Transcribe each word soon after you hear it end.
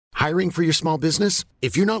Hiring for your small business?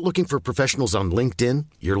 If you're not looking for professionals on LinkedIn,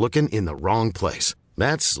 you're looking in the wrong place.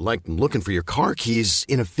 That's like looking for your car keys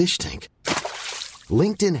in a fish tank.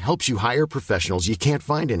 LinkedIn helps you hire professionals you can't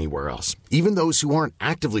find anywhere else, even those who aren't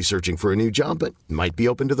actively searching for a new job but might be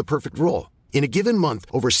open to the perfect role. In a given month,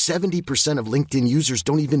 over 70% of LinkedIn users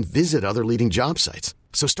don't even visit other leading job sites.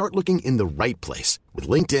 So start looking in the right place. With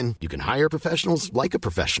LinkedIn, you can hire professionals like a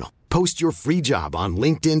professional. Post your free job on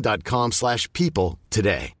linkedin.com/people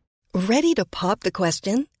today. Ready to pop the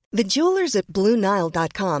question? The jewelers at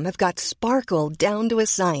BlueNile.com have got sparkle down to a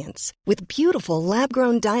science with beautiful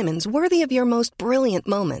lab-grown diamonds worthy of your most brilliant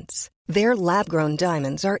moments. Their lab-grown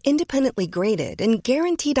diamonds are independently graded and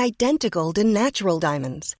guaranteed identical to natural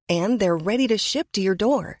diamonds, and they're ready to ship to your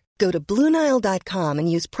door. Go to BlueNile.com and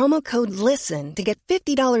use promo code LISTEN to get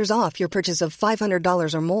 $50 off your purchase of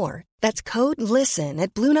 $500 or more. That's code LISTEN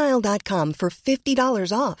at BlueNile.com for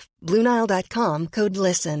 $50 off. BlueNile.com, code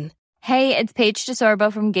LISTEN. Hey, it's Paige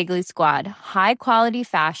DeSorbo from Giggly Squad. High quality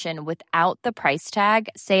fashion without the price tag.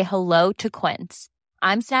 Say hello to Quince.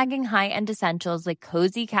 I'm snagging high-end essentials like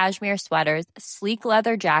cozy cashmere sweaters, sleek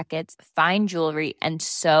leather jackets, fine jewelry, and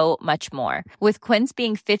so much more. With Quince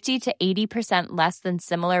being 50 to 80% less than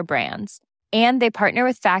similar brands. And they partner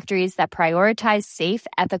with factories that prioritize safe,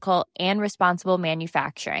 ethical, and responsible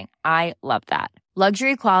manufacturing. I love that.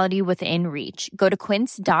 Luxury quality within reach. Go to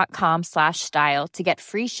quince.com/style to get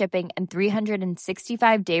free shipping and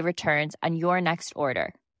 365-day returns on your next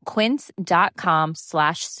order.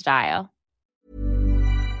 Quince.com/style.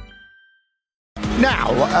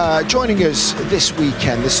 Now, joining us this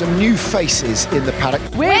weekend, there's some new faces in the paddock.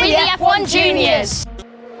 We're the F1 Juniors!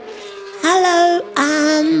 Hello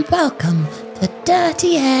and welcome to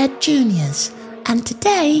Dirty Air Juniors. And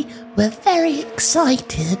today, we're very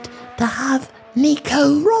excited to have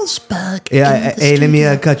Nico Rosberg. Yeah, hey, let me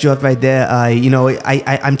cut you off right there.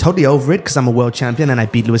 I'm totally over it because I'm a world champion and I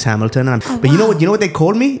beat Lewis Hamilton. But wow. You know what they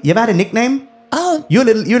called me? You ever had a nickname? Oh, you're a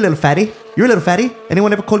little fatty. You're a little fatty.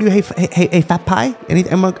 Anyone ever call you hey fat pie?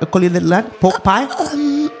 Anyone call you little lad? Pork pie?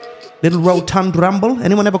 Little rotund rumble?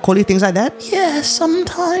 Anyone ever call you things like that? Yeah,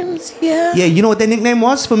 sometimes, yeah. Yeah, you know what their nickname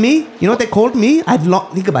was for me? You know what they called me?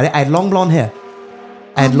 Think about it. I had long blonde hair.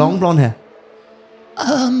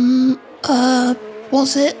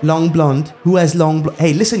 Was it? Long blonde. Who has long blonde?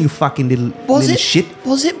 Hey, listen, you fucking little shit.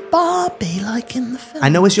 Was it Barbie, like in the film? I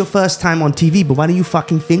know it's your first time on TV, but why don't you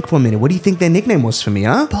fucking think for a minute? What do you think their nickname was for me,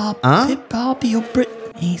 huh? Barbie or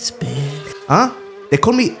Britney Spears? Huh? They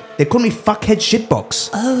call me fuckhead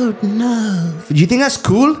shitbox. Oh, no. Do you think that's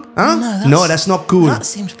cool? Huh? No, that's not cool. That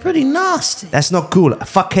seems pretty nasty. That's not cool.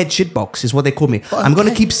 Fuckhead shitbox is what they call me. Okay. I'm going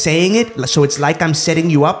to keep saying it, so it's like I'm setting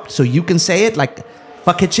you up, so you can say it, like...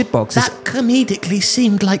 Fuckhead shitbox. That comedically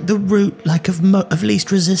seemed like the route, like of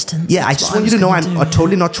least resistance. Yeah, I just want you to know I'm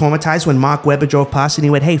totally not traumatized when Mark Webber drove past and he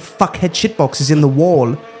went, "Hey, fuckhead shitbox is in the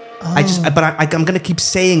wall." Oh. I'm going to keep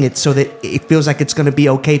saying it so that it feels like it's going to be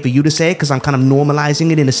okay for you to say it because I'm kind of normalizing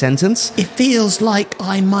it in a sentence. It feels like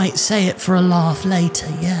I might say it for a laugh later.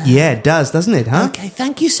 Yeah. Yeah, it does, doesn't it? Huh? Okay,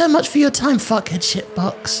 thank you so much for your time, fuckhead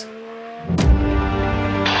shitbox.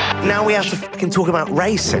 Now we have to fucking talk about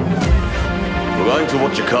racing. We're going to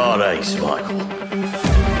watch a car race, Michael.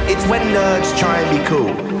 It's when nerds try and be cool.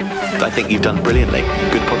 I think you've done brilliantly.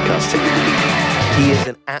 Good podcasting. He is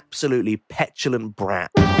an absolutely petulant brat.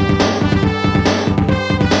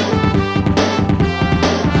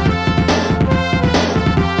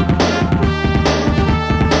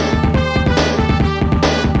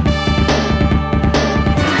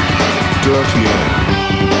 Dirty Air.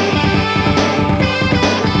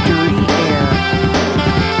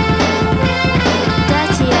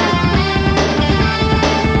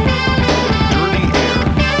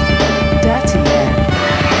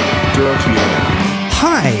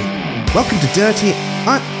 Hi, welcome to Dirty...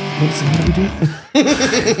 How do we do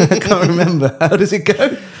it? I can't remember. How does it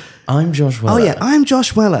go? I'm Josh Weller. Oh yeah, I'm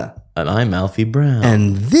Josh Weller. And I'm Alfie Brown.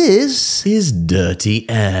 And this is Dirty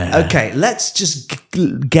Air. Okay, let's just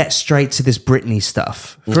get straight to this Britney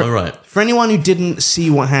stuff. All right. For anyone who didn't see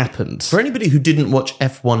what happened. For anybody who didn't watch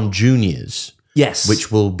F1 Juniors. Yes.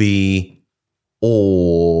 Which will be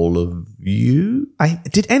all of you.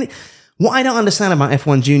 What I don't understand about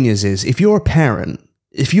F1 Juniors is if you're a parent,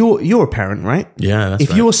 you're a parent, right? Yeah, that's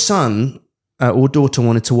right. If your son or daughter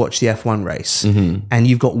wanted to watch the F1 race and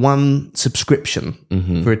you've got one subscription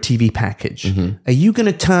for a TV package, are you going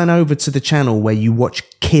to turn over to the channel where you watch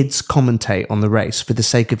kids commentate on the race for the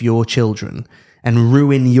sake of your children and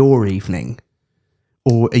ruin your evening?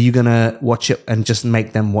 Or are you going to watch it and just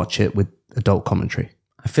make them watch it with adult commentary?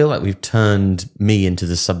 I feel like we've turned me into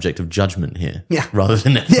the subject of judgment here, Yeah. rather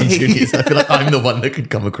than F1 Juniors. I feel like I'm the one that could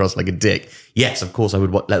come across like a dick. Yes, of course I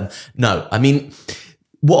would let them. No, I mean,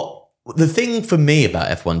 the thing for me about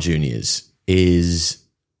F1 Juniors is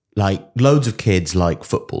like loads of kids like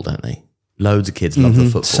football, don't they? Loads of kids love the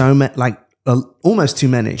football. So many, almost too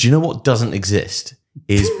many. Do you know what doesn't exist?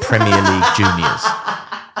 Is Premier League Juniors.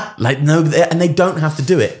 Like, no, and they don't have to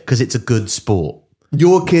do it because it's a good sport.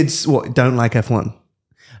 Your kids, don't like F1?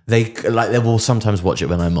 They will sometimes watch it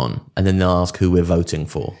when I'm on, and then they'll ask who we're voting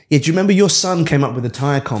for. Yeah, do you remember your son came up with a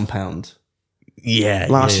tyre compound? Yeah.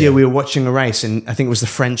 Last year we were watching a race, and I think it was the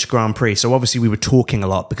French Grand Prix. So obviously we were talking a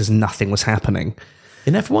lot because nothing was happening.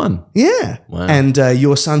 In F1? Yeah. Wow. And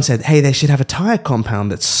your son said, hey, they should have a tyre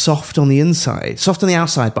compound that's soft on the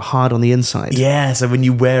outside, but hard on the inside. Yeah, so when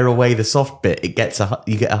you wear away the soft bit, you get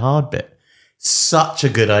a hard bit. Such a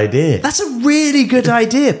good idea. That's a really good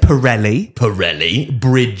idea, Pirelli.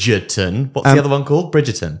 Bridgerton. What's the other one called?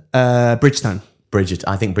 Bridgerton. Bridgestone.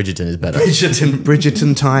 I think Bridgerton is better.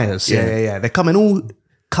 Bridgerton tyres. Yeah. They come in all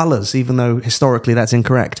colours, even though historically that's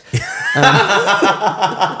incorrect.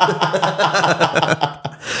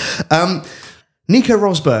 Nico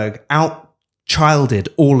Rosberg out-childed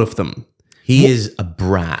all of them. He is a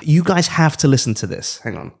brat. You guys have to listen to this.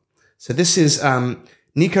 Hang on. So this is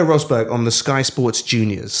Nico Rosberg on the Sky Sports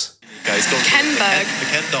Juniors. Kenberg.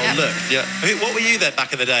 Ken doll, Yep. look. Yeah. What were you then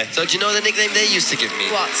back in the day? So do you know the nickname they used to give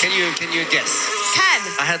me? What? Can you guess? Ken.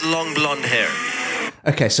 I had long blonde hair.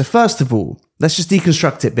 Okay, so first of all, let's just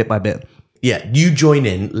deconstruct it bit by bit. Yeah, you join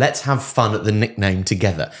in. Let's have fun at the nickname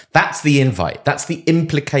together. That's the invite. That's the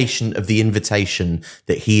implication of the invitation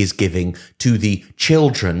that he is giving to the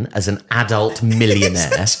children as an adult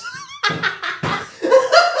millionaire.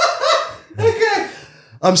 Okay.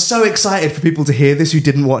 I'm so excited for people to hear this who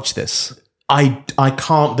didn't watch this. I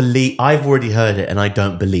can't believe... I've already heard it and I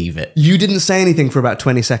don't believe it. You didn't say anything for about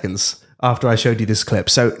 20 seconds after I showed you this clip.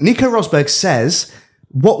 So Nico Rosberg says...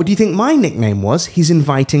 What do you think my nickname was? He's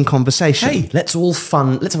inviting conversation. Hey, let's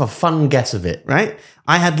have a fun guess of it. Right?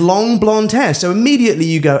 I had long blonde hair. So immediately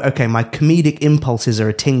you go, okay, my comedic impulses are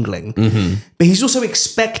a tingling. Mm-hmm. But he's also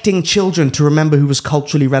expecting children to remember who was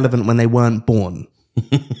culturally relevant when they weren't born.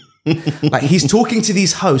 Like he's talking to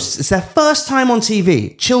these hosts. It's their first time on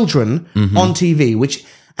TV. Children on TV, which...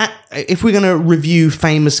 If we're going to review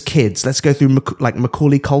famous kids, let's go through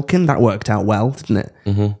Macaulay Culkin. That worked out well, didn't it?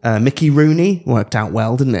 Mm-hmm. Mickey Rooney worked out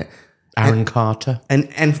well, didn't it? Aaron Carter. And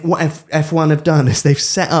what F1 have done is they've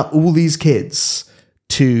set up all these kids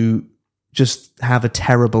to just have a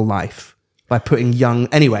terrible life by putting young...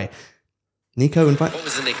 Anyway, Nico invite... What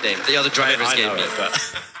was the nickname? The other drivers gave me.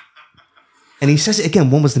 And he says it again,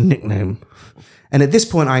 what was the nickname? And at this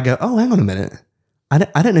point I go, oh, hang on a minute. I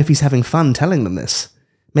don't know if he's having fun telling them this.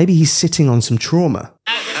 Maybe he's sitting on some trauma.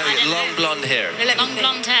 Long blonde hair. Long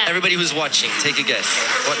blonde hair. Everybody who's watching, take a guess.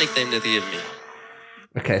 What nickname did he give me?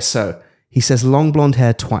 Okay, so he says long blonde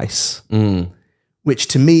hair twice, which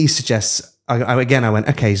to me suggests... I went,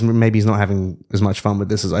 okay, maybe he's not having as much fun with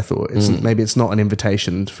this as I thought. Maybe it's not an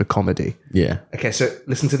invitation for comedy. Yeah. Okay, so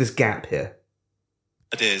listen to this gap here.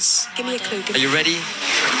 It is. Give me a clue. Are you ready?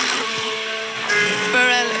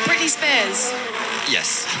 Britney Spears.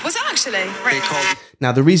 Yes. Was it actually? They called...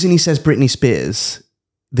 Now, the reason he says Britney Spears,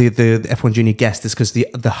 the F1 Junior guest, is because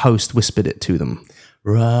the host whispered it to them.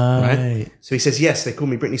 Right. So he says, yes, they call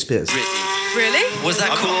me Britney Spears. Britney. Really? Was that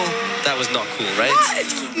cool? That was not cool, right?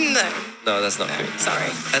 No. No, that's not cool. Sorry.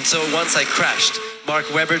 And so once I crashed, Mark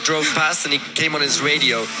Webber drove past and he came on his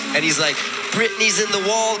radio and he's like, Britney's in the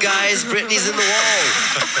wall, guys. Britney's in the wall.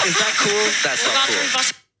 Is that cool? That's not cool.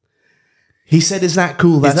 He said, is that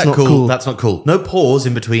cool? That's not cool. That's not cool. No pause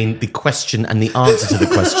in between the question and the answer to the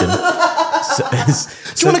question.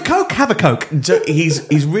 Do you want a Coke? Have a Coke. So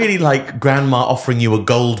he's really like grandma offering you a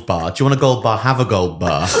gold bar. Do you want a gold bar? Have a gold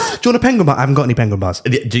bar. Do you want a penguin bar? I haven't got any penguin bars.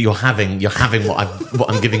 You're having what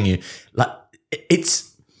I'm giving you. Like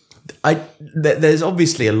there's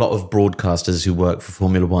obviously a lot of broadcasters who work for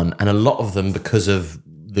Formula One, and a lot of them, because of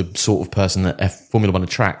the sort of person that Formula One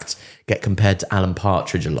attracts, get compared to Alan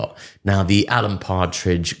Partridge a lot. Now, the Alan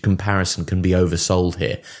Partridge comparison can be oversold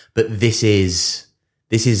here, but this is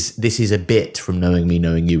a bit from Knowing Me,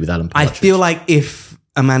 Knowing You with Alan Partridge. I feel like if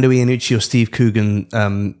Amanda Iannucci or Steve Coogan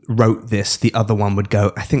wrote this, the other one would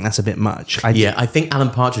go, I think that's a bit much. I think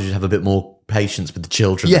Alan Partridge would have a bit more patience with the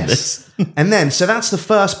children than this. And then, so that's the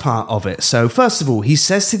first part of it. So first of all, he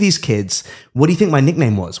says to these kids, what do you think my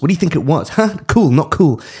nickname was? What do you think it was? Huh? Cool, not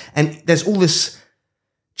cool. And there's all this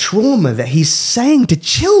trauma that he's saying to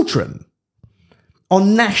children.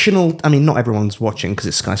 on national, I mean, not everyone's watching because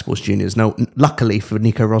it's Sky Sports Juniors. No, luckily for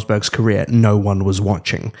Nico Rosberg's career, no one was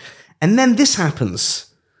watching. And then this happens.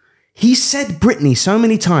 He said Britney so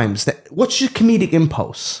many times that, what's your comedic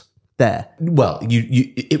impulse there? Well,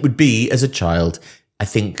 it would be, as a child, I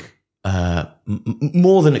think,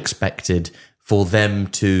 more than expected for them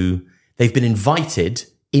to, they've been invited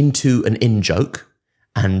into an in-joke.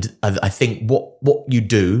 And I think what you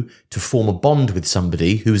do to form a bond with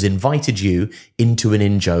somebody who's invited you into an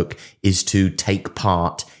in-joke is to take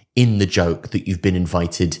part in the joke that you've been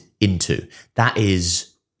invited into. That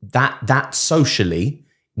is, that socially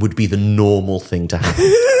would be the normal thing to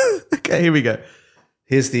happen. Okay, here we go.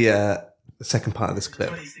 Here's the second part of this clip.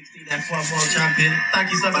 2016 F1 World Champion.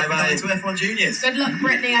 Thank you so much for coming to F1 Juniors. Good luck,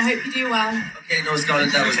 Brittany. I hope you do well. Okay, no,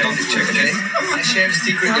 Scarlett, that was not cool, okay? I shared a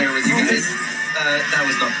secret there with you guys. That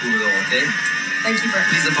was not cool at all, okay? Thank you, Brittany.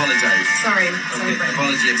 Please apologise. Sorry, Okay, Brittany.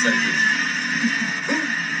 apology accepted.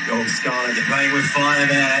 Oh, Scarlett, you're playing with fire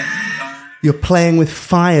there. You're playing with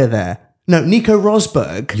fire there. No, Nico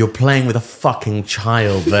Rosberg. You're playing with a fucking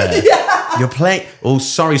child there. You're playing... Oh,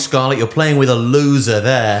 sorry, Scarlett. You're playing with a loser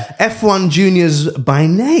there. F1 Juniors by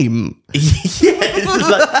name.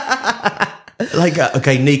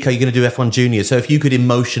 Okay, Nico, you're going to do F1 Junior. So if you could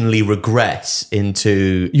emotionally regress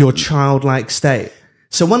into... your childlike state.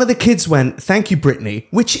 So one of the kids went, thank you, Brittany,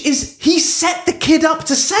 which is... He set the kid up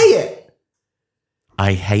to say it.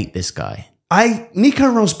 I hate this guy. Nico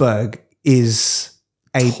Rosberg is...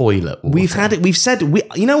 a toilet water. We've said,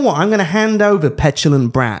 you know what? I'm going to hand over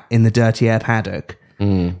petulant brat in the dirty air paddock.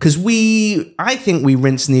 Because I think we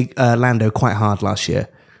rinsed Lando quite hard last year.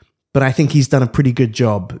 But I think he's done a pretty good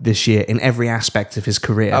job this year in every aspect of his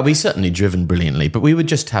career. We certainly driven brilliantly, but we were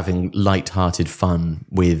just having light-hearted fun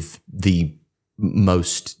with the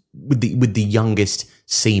youngest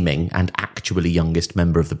seeming and actually youngest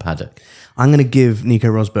member of the paddock. I'm going to give Nico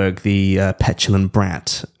Rosberg the Petulant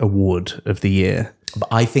Brat Award of the year. But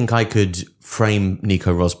I think I could frame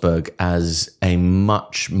Nico Rosberg as a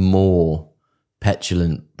much more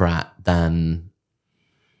petulant brat than...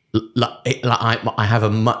 I have a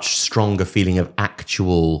much stronger feeling of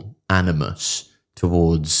actual animus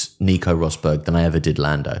towards Nico Rosberg than I ever did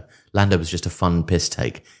Lando. Lando was just a fun piss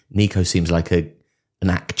take. Nico seems like an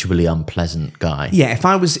actually unpleasant guy. Yeah,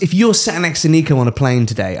 if you're sat next to Nico on a plane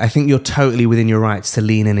today, I think you're totally within your rights to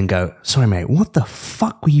lean in and go, sorry, mate, what the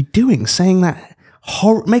fuck were you doing saying that?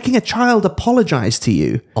 Making a child apologize to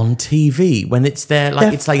you on TV when it's their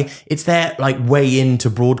it's their way into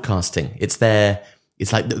broadcasting. It's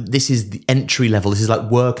like this is the entry level. This is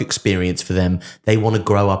like work experience for them. They want to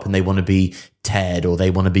grow up and they want to be Ted or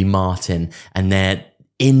they want to be Martin, and they're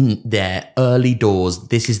in their early doors.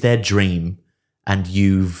 This is their dream, and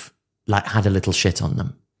you've had a little shit on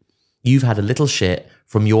them. You've had a little shit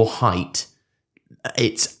from your height.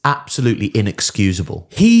 It's absolutely inexcusable.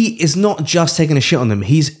 He is not just taking a shit on them.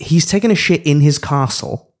 He's taken a shit in his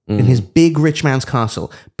castle, in his big rich man's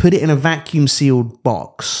castle, put it in a vacuum sealed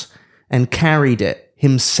box and carried it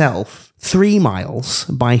himself 3 miles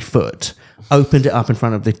by foot, opened it up in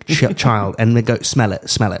front of the child and then go, smell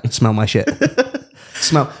my shit.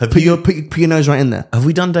 Put your nose right in there. Have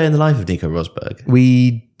we done Day in the Life of Nico Rosberg?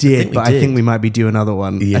 We did, I think we might be due another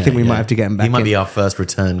one. Yeah, I think we might have to get him back. He might be our first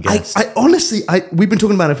return guest. I honestly, we've been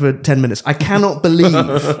talking about it for 10 minutes. I cannot believe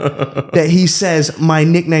that he says, my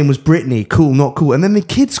nickname was Brittany. Cool, not cool. And then the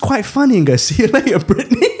kid's quite funny and goes, see you later,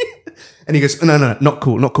 Brittany. And he goes, no, not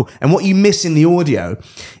cool. And what you miss in the audio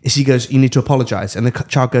is he goes, you need to apologize. And the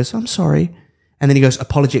child goes, I'm sorry. And then he goes,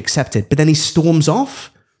 apology accepted. But then he storms off.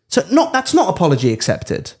 So that's not apology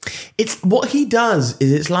accepted. It's what he does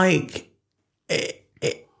is it's like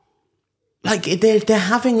they're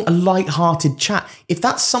having a light-hearted chat. If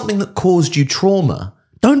that's something that caused you trauma,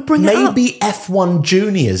 don't bring it up. Maybe F1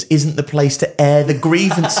 Juniors isn't the place to air the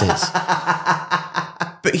grievances.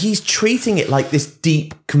 But he's treating it like this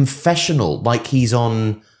deep confessional, like he's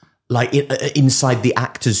on, inside the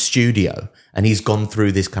actor's studio, and he's gone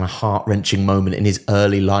through this kind of heart-wrenching moment in his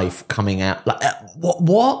early life coming out.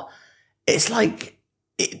 What? It's like,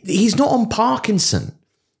 he's not on Parkinson.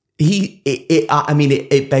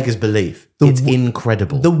 It beggars belief. It's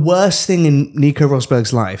incredible. The worst thing in Nico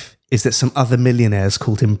Rosberg's life is that some other millionaires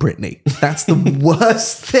called him Brittany. That's the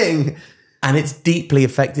worst thing. And it's deeply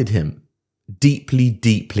affected him.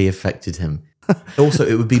 Deeply affected him. Also,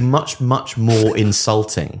 it would be much, much more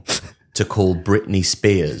insulting to call Britney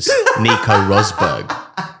Spears Nico Rosberg.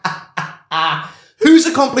 Who's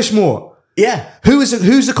accomplished more? Yeah.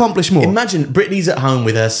 Who's accomplished more? Imagine Brittany's at home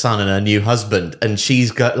with her son and her new husband, and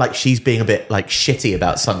she's being a bit like shitty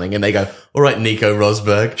about something, and they go, "All right, Nico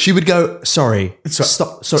Rosberg." She would go, "Sorry,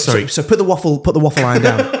 stop, sorry." So put the waffle line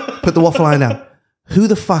down. Put the waffle line down. Who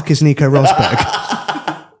the fuck is Nico Rosberg?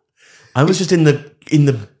 I was just in the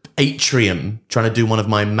atrium trying to do one of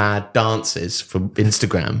my mad dances for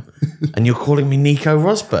Instagram, and you're calling me Nico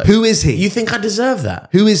Rosberg. Who is he? You think I deserve that?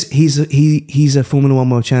 Who is he's a Formula One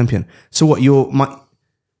world champion. So what?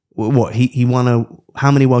 He won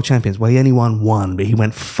how many world champions? Well, he only won one, but he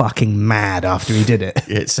went fucking mad after he did it.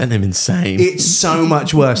 It sent him insane. It's so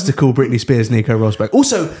much worse to call Britney Spears Nico Rosberg.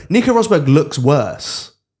 Also, Nico Rosberg looks worse.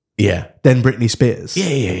 Yeah. Than Britney Spears.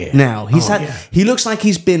 Yeah. Now he looks like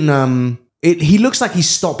he's been. He looks like he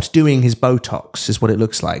stopped doing his Botox, is what it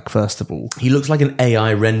looks like, first of all. He looks like an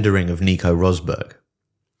AI rendering of Nico Rosberg.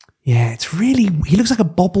 Yeah, it's really... He looks like a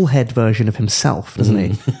bobblehead version of himself, doesn't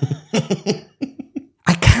he?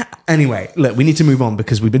 I can't... Anyway, look, we need to move on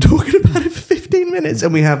because we've been talking about it for 15 minutes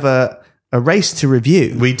and we have a race to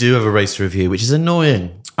review. We do have a race to review, which is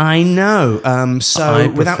annoying. I know. So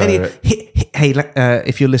without any... Hey,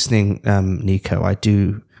 if you're listening, Nico, I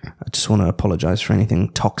just want to apologise for anything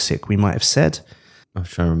toxic we might have said. I'm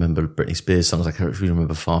trying to remember Britney Spears songs. I can actually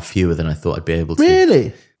remember far fewer than I thought I'd be able to.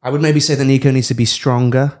 Really? I would maybe say that Nico needs to be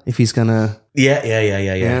stronger if he's going to... Yeah.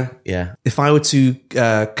 If I were to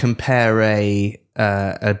compare a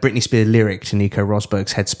Britney Spears lyric to Nico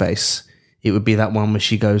Rosberg's Headspace, it would be that one where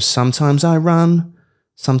she goes, "Sometimes I run,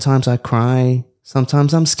 sometimes I cry,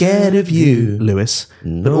 sometimes I'm scared of you, Lewis.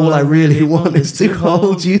 But all I really want is to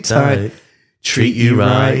hold you tight. Treat you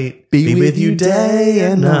right, be with you day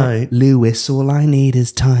and night. Lewis, all I need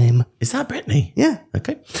is time." Is that Britney? Yeah.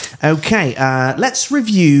 Okay. Let's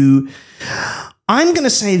review. I'm going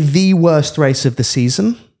to say the worst race of the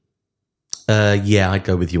season. Yeah, I'd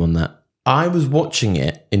go with you on that. I was watching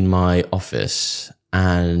it in my office,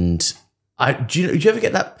 and do you ever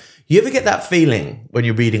get that? You ever get that feeling when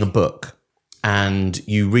you're reading a book and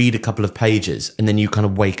you read a couple of pages, and then you kind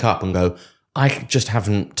of wake up and go, I just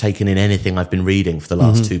haven't taken in anything I've been reading for the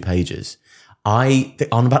last 2 pages. On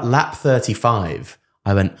about lap 35,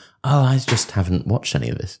 I went, I just haven't watched any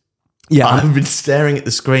of this. Yeah, I've been staring at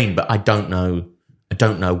the screen, but I don't know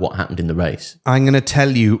what happened in the race. I'm going to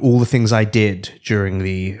tell you all the things I did during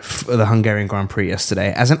the Hungarian Grand Prix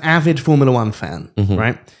yesterday. As an avid Formula One fan,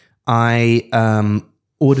 right? I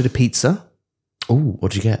ordered a pizza. Oh,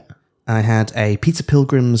 what'd you get? I had a Pizza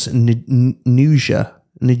Pilgrim's Nduja.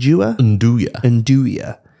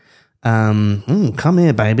 Come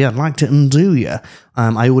here, baby. I'd like to undo you.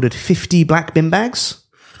 I ordered 50 black bin bags.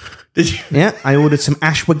 Did you? Yeah. I ordered some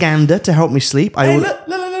ashwagandha to help me sleep. Look.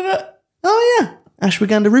 Oh, yeah.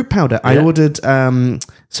 Ashwagandha root powder. Yeah. I ordered some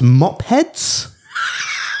mop heads.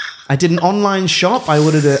 I did an online shop. I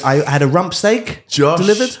had a rump steak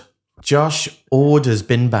delivered. Josh orders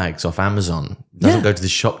bin bags off Amazon. Doesn't go to the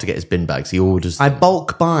shop to get his bin bags. He orders them. I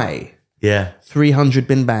bulk buy. Yeah. 300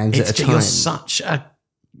 bin bags at a time.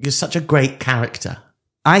 You're such a great character.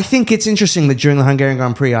 I think it's interesting that during the Hungarian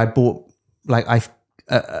Grand Prix, I bought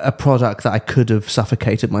a product that I could have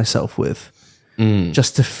suffocated myself with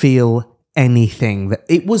just to feel anything. That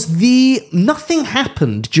it was nothing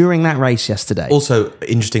happened during that race yesterday. Also,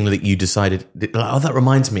 interesting that you decided, that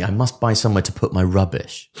reminds me, I must buy somewhere to put my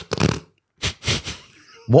rubbish.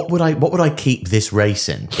 What would I keep this race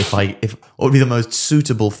in? What would be the most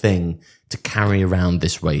suitable thing to carry around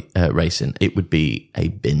this race in? It would be a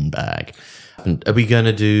bin bag. And are we going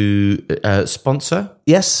to do sponsor?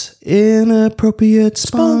 Yes, inappropriate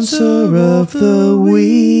sponsor of the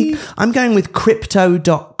week. I'm going with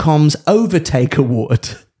Crypto.com's Overtake Award.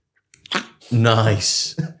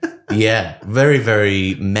 Nice. Yeah, very,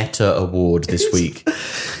 very meta award this week.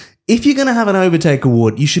 If you're going to have an Overtake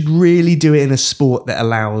Award, you should really do it in a sport that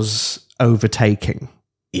allows overtaking.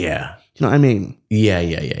 Yeah. Do you know what I mean?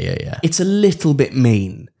 Yeah. It's a little bit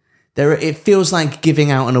mean. It feels like giving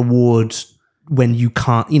out an award when they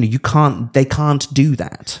can't do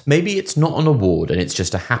that. Maybe it's not an award and it's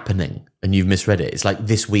just a happening and you've misread it. It's like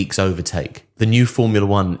this week's overtake. The new Formula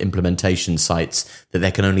One implementation cites that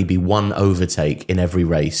there can only be one overtake in every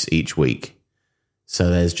race each week. So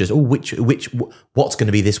there's just, what's going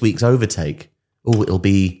to be this week's overtake? Oh, it'll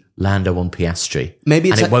be Lando on Piastri. Maybe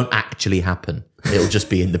it won't actually happen. It'll just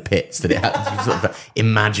be in the pits that it happens. You sort of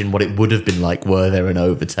imagine what it would have been like were there an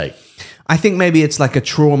overtake. I think maybe it's like a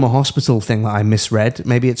trauma hospital thing that I misread.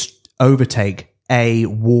 Maybe it's overtake a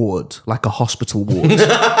ward, like a hospital ward.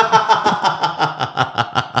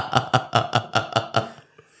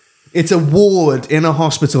 It's a ward in a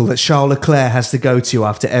hospital that Charles Leclerc has to go to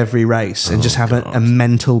after every race and just have a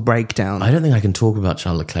mental breakdown. I don't think I can talk about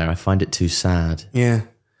Charles Leclerc. I find it too sad. Yeah.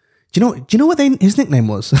 Do you know what his nickname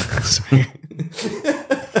was? Sorry.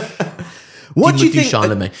 What do you think?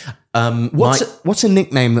 Charlemagne. What's a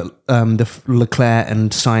nickname that the Leclerc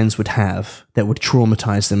and Sainz would have that would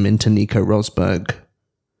traumatize them into Nico Rosberg?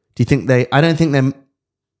 Do you think I don't think they're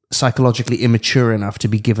psychologically immature enough to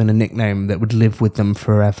be given a nickname that would live with them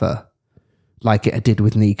forever, like it did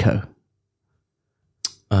with Nico.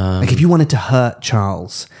 Like if you wanted to hurt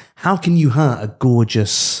Charles, how can you hurt a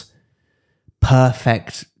gorgeous,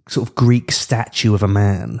 perfect sort of Greek statue of a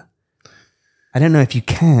man? I don't know if you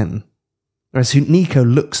can. Whereas Nico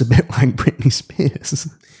looks a bit like Britney Spears.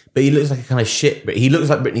 But he looks like a kind of shit. He looks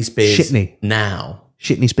like Britney Spears Shitney. now.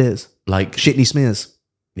 Shitney Spears. Like Shitney Smears.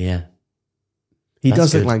 Yeah. He That's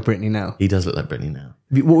does good. look like Britney now. He does look like Britney now.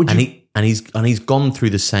 What would you... He's gone through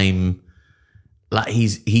the same. Like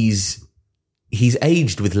he's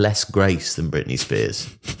aged with less grace than Britney Spears.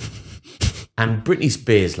 And Britney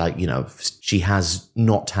Spears, like, you know, she has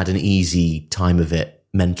not had an easy time of it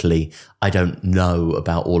mentally. I don't know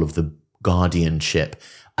about all of the guardianship.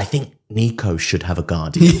 I think Nico should have a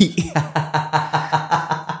guardian.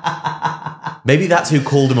 Maybe that's who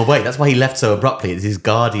called him away. That's why he left so abruptly. It's his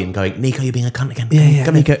guardian going, Nico, you're being a cunt again.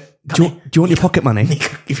 Come Nico. here. Do you want your pocket money?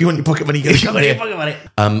 Nico, if you want your pocket money, come here.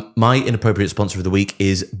 My inappropriate sponsor of the week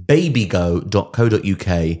is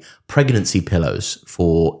babygo.co.uk pregnancy pillows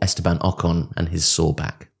for Esteban Ocon and his sore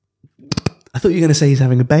back. I thought you were going to say he's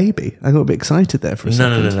having a baby. I got a bit excited there for a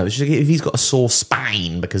second. No. It's just if he's got a sore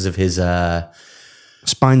spine because of his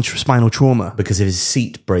spinal trauma, because of his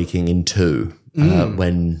seat breaking in two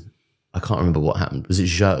when I can't remember what happened. Was it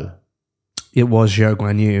Zhou? It was Zhou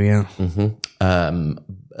Guan Yu, yeah.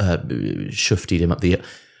 Shuftied him up the...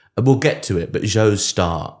 We'll get to it, but Zhou's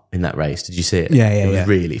start in that race, did you see it? Yeah. It was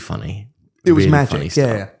really funny. It was really magic,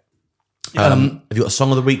 yeah. Have you got a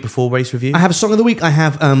song of the week before race review? I have a song of the week. I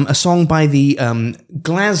have a song by the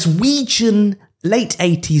Glaswegian late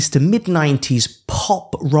 80s to mid 90s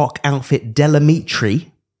pop rock outfit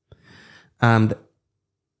Delamitri. And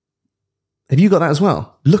have you got that as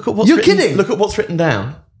well? Look at what's You're written, kidding. Look at what's written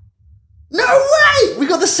down. No way! We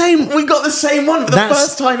got the same one for the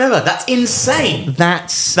first time ever. That's insane.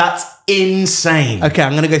 That's insane. Okay,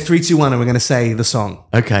 I'm going to go 3, 2, 1 and we're going to say the song.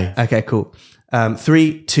 Okay, cool.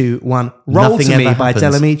 3, 2, 1. Roll Nothing to Me Ever by Happens.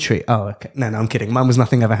 Delamitri. Oh, okay. No, I'm kidding. Mine was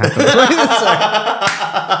Nothing Ever Happened.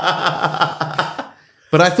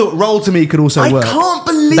 But I thought Roll to Me could also work. I can't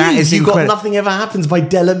believe that is you got Nothing Ever Happens by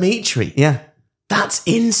Delamitri. Yeah. That's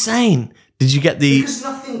insane. Did you get the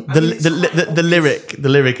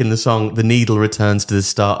lyric in the song? The needle returns to the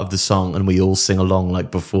start of the song, and we all sing along like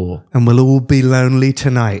before. And we'll all be lonely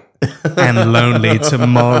tonight and lonely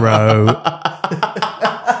tomorrow.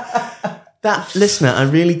 That listener, I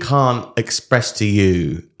really can't express to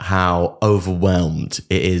you how overwhelmed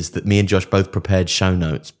it is that me and Josh both prepared show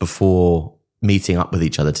notes before meeting up with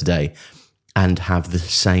each other today and have the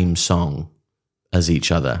same song as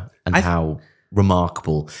each other, and how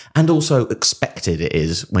remarkable and also expected it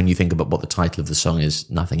is when you think about what the title of the song is.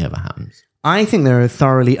 Nothing Ever Happens. I think they're a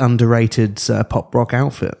thoroughly underrated pop rock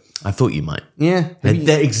outfit. I thought you might. Yeah.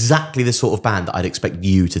 They're exactly the sort of band that I'd expect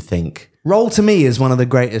you to think. Roll to Me is one of the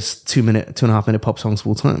greatest 2.5 minute pop songs of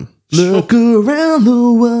all time. Look around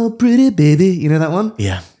the world, pretty baby. You know that one?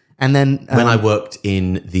 Yeah. And then when I worked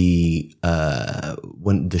in the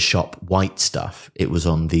shop White Stuff, it was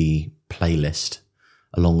on the playlist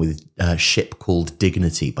along with Ship Called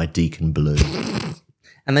Dignity by Deacon Blue.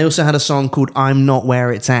 And they also had a song called I'm Not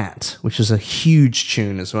Where It's At, which was a huge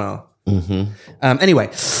tune as well.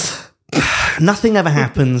 Anyway, Nothing Ever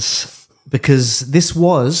Happens, because this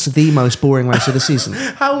was the most boring race of the season.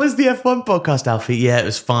 How was the F1 podcast, Alfie? Yeah, it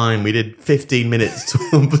was fine. We did 15 minutes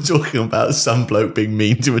talking about some bloke being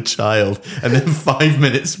mean to a child, and then 5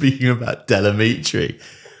 minutes speaking about Delamitri.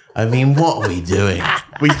 I mean, what are we doing?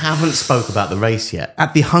 We haven't spoke about the race yet.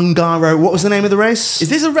 At the Hungaro, what was the name of the race? Is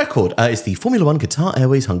this a record? It's the Formula One Qatar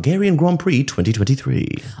Airways Hungarian Grand Prix 2023.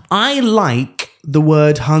 I like the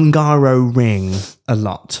word Hungaro ring a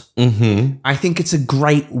lot. I think it's a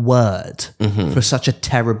great word for such a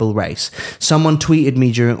terrible race. Someone tweeted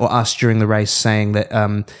me during the race saying that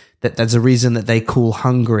that there's a reason that they call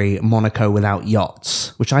Hungary Monaco without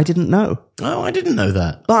yachts, which I didn't know. Oh, I didn't know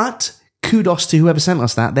that. But kudos to whoever sent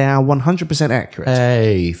us that. They are 100% accurate.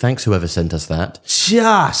 Hey, thanks whoever sent us that.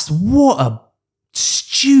 Just what a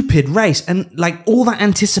stupid race. And like all that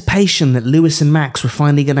anticipation that Lewis and Max were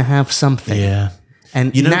finally going to have something. Yeah.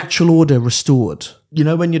 And natural order restored. You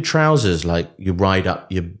know when your trousers, like you ride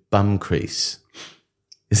up your bum crease?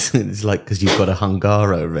 It's like because you've got a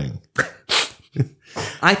Hungaro ring.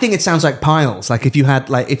 I think it sounds like piles. Like if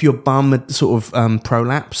your bum had sort of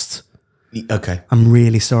prolapsed. Okay. I'm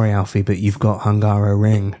really sorry, Alfie, but you've got Hungaro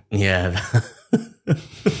ring. Yeah.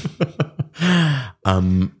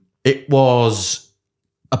 It was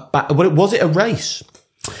was it a race?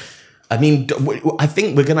 I mean, I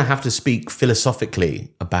think we're going to have to speak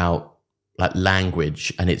philosophically about like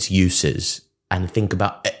language and its uses, and think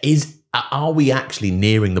about are we actually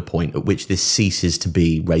nearing the point at which this ceases to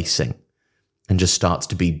be racing and just starts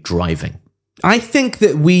to be driving? I think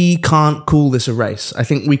that we can't call this a race. I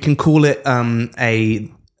think we can call it a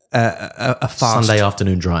fast Sunday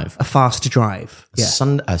afternoon drive. A fast drive. Yeah. Is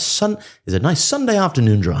a nice Sunday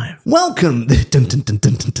afternoon drive. Welcome,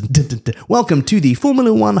 welcome to the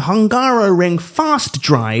Formula One Hungaroring Fast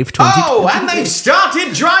Drive 2020. Oh, and they've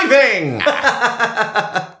started driving.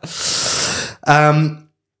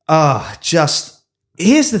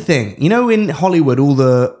 Here's the thing. You know, in Hollywood, all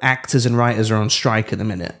the actors and writers are on strike at the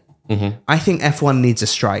minute. Mm-hmm. I think F1 needs a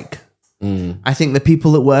strike. I think the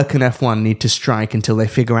people that work in F1 need to strike until they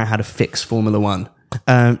figure out how to fix Formula One.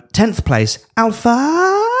 10th place, Alpha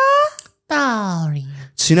Tauri.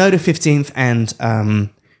 Tsunoda 15th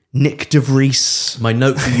and Nick De Vries. My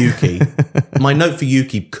note for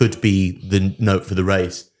Yuki could be the note for the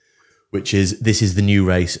race, which is this is the new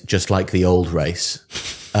race, just like the old race.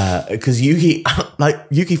 Because Yuki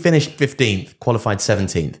finished 15th, qualified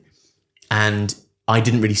 17th, and I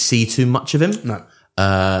didn't really see too much of him. No.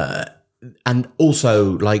 And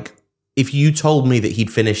also, like, if you told me that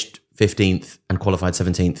he'd finished 15th and qualified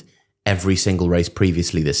 17th every single race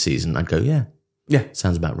previously this season, I'd go, yeah,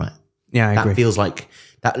 sounds about right. Yeah, I agree.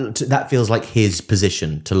 That feels like his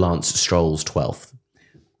position to Lance Stroll's 12th.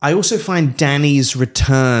 I also find Danny's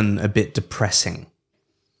return a bit depressing.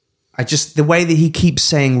 The way that he keeps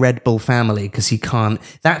saying Red Bull family, because he can't,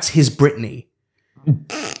 that's his Britney.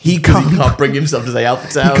 He can't bring himself to say Alpha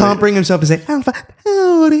Tauri. He can't bring himself to say Alpha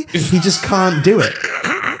Tauri. He just can't do it.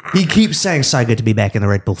 He keeps saying, so good to be back in the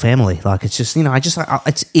Red Bull family. Like, it's just,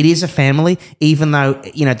 it is a family, even though,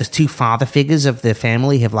 the two father figures of the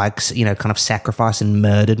family have, kind of sacrificed and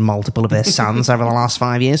murdered multiple of their sons over the last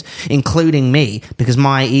 5 years, including me, because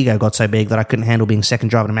my ego got so big that I couldn't handle being second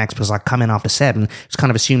driver to Max because I come in after 7. It's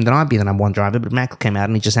kind of assumed that I'd be the number one driver, but Max came out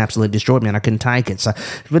and he just absolutely destroyed me and I couldn't take it. So,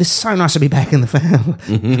 but it's so nice to be back in the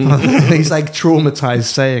family. He's like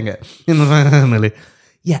traumatized saying it. In the family.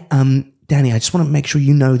 Yeah, Danny, I just want to make sure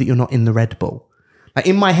you know that you're not in the Red Bull. Like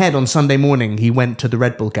in my head on Sunday morning, he went to the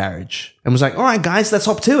Red Bull garage and was like, all right, guys, let's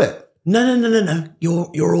hop to it. No.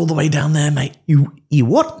 You're all the way down there, mate. You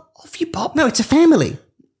what? Off you pop. No, it's a family.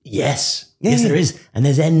 Yes. Yes, there is. And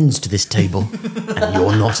there's ends to this table. And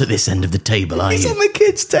you're not at this end of the table, are you? He's on the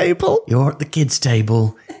kids' table. You're at the kids'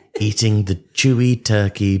 table eating the chewy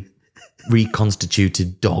turkey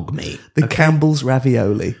reconstituted dog meat. The Campbell's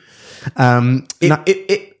ravioli.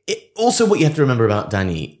 Also, what you have to remember about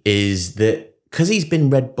Danny is that because he's been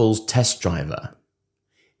Red Bull's test driver,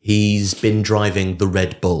 he's been driving the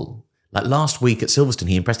Red Bull. Like last week at Silverstone,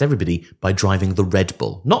 he impressed everybody by driving the Red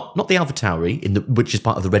Bull, not the Alpha Tauri, which is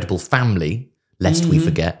part of the Red Bull family. Lest we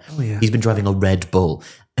forget, He's been driving a Red Bull,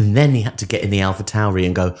 and then he had to get in the Alpha Tauri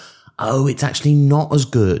and go, oh, it's actually not as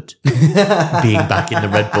good being back in the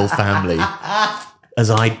Red Bull family as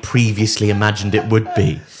I'd previously imagined it would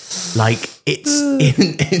be. Like, it's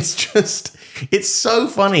so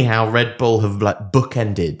funny how Red Bull have like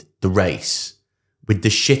bookended the race with the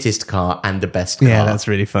shittest car and the best car. Yeah, that's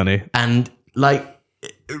really funny. And like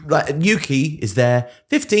Yuki is there,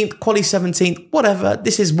 15th, quali 17th, whatever.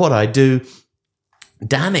 This is what I do.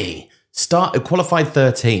 Danny qualified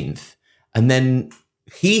 13th, and then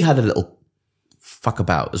he had a little fuck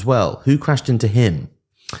about as well. Who crashed into him?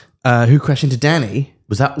 Who crashed into Danny?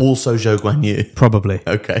 Was that also Zhou Guanyu? Probably.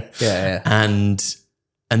 Okay. Yeah. And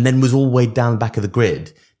then was all the way down the back of the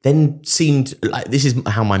grid. Then seemed like, this is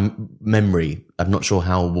how my memory, I'm not sure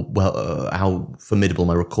how formidable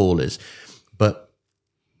my recall is, but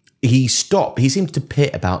he stopped. He seemed to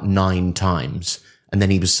pit about 9 times, and then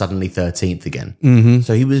he was suddenly 13th again. Mm-hmm.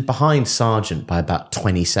 So he was behind Sargent by about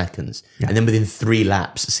 20 seconds. Yeah. And then within 3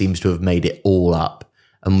 laps, seems to have made it all up.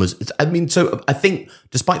 And so I think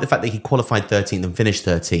despite the fact that he qualified 13th and finished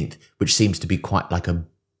 13th, which seems to be quite like a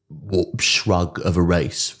shrug of a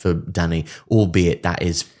race for Danny, albeit that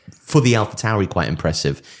is for the AlphaTauri quite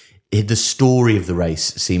impressive. The story of the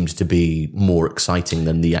race seems to be more exciting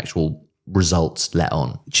than the actual results let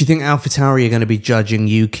on. Do you think AlphaTauri are going to be judging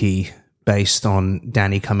Yuki based on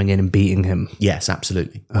Danny coming in and beating him? Yes,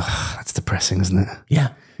 absolutely. Ugh, that's depressing, isn't it? Yeah.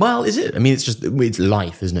 Well, is it? I mean, it's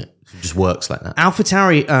life, isn't it? It just works like that.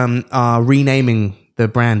 AlphaTauri are renaming the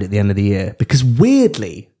brand at the end of the year, because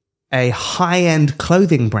weirdly, a high-end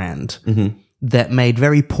clothing brand that made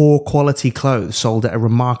very poor quality clothes sold at a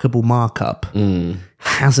remarkable markup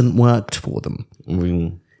hasn't worked for them.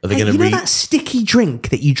 Are they going to that sticky drink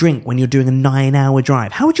that you drink when you're doing a 9-hour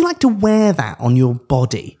drive? How would you like to wear that on your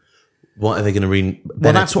body? What are they going to read?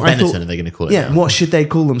 Well, that's what I thought. Benetton are they going to call it? Yeah, now? what should they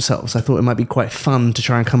call themselves? I thought it might be quite fun to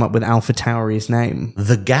try and come up with Alpha Tauri's name.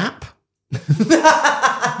 The Gap?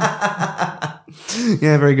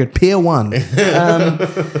 Yeah, very good. Pier 1. I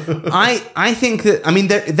think that, I mean,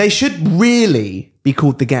 they should really be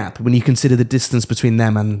called The Gap when you consider the distance between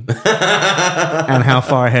them and how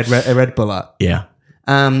far ahead Red Bull are. Yeah.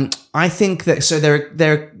 I think that, so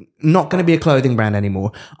they're not going to be a clothing brand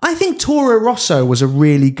anymore. I think Toro Rosso was a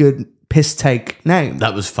really good piss take name.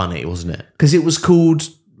 That was funny, wasn't it? Because it was called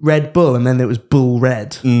Red Bull and then there was Bull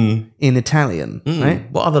Red in Italian,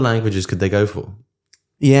 right? What other languages could they go for?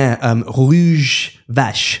 Yeah, Rouge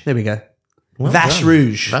Vache. There we go. Well Vache done.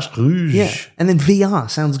 Rouge. Vache Rouge. Yeah, and then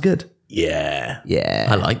VR sounds good. Yeah. Yeah.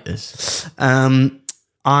 I like this. We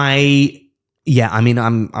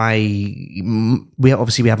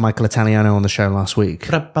have Michael Italiano on the show last week.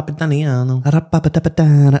 So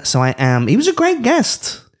he was a great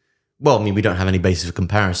guest. Well, I mean, we don't have any basis of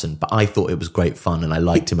comparison, but I thought it was great fun and I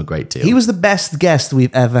liked him a great deal. He was the best guest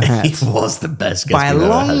we've ever had. He was the best guest by a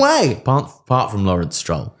long way. Apart from Lawrence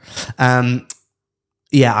Stroll. I'm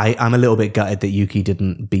a little bit gutted that Yuki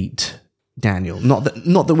didn't beat Daniel. Not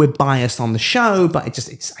that we're biased on the show, but I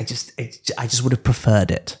just would have preferred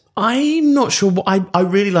it. I'm not sure. I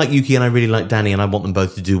really like Yuki and I really like Danny, and I want them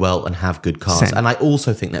both to do well and have good cars. Same. And I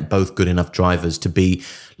also think they're both good enough drivers to be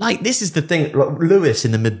like. This is the thing. Lewis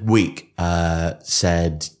in the midweek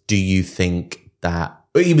said, "Do you think that?"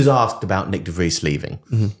 He was asked about Nick de Vries leaving,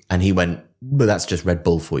 and he went, "Well, that's just Red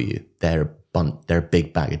Bull for you. They're a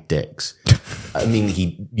big bag of dicks." I mean,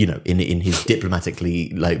 he, in his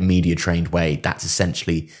diplomatically media trained way, that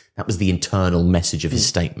was the internal message of his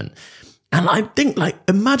statement. And I think,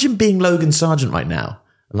 imagine being Logan Sargent right now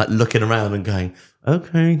and looking around and going,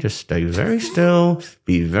 okay, just stay very still,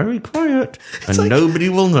 be very quiet, and nobody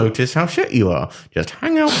will notice how shit you are. Just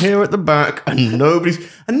hang out here at the back and nobody's...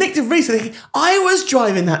 And Nick de Vries thinking, I was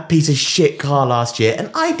driving that piece of shit car last year and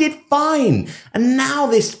I did fine. And now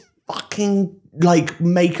this fucking,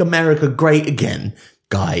 Make America Great Again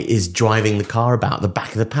guy is driving the car about the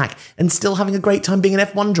back of the pack and still having a great time being an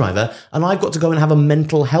F1 driver, and I've got to go and have a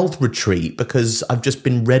mental health retreat because I've just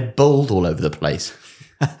been Red Bulled all over the place.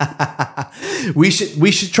 We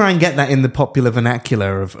should try and get that in the popular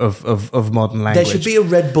vernacular of modern language. There should be a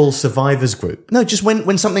Red Bull survivors group. No, just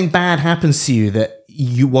when something bad happens to you that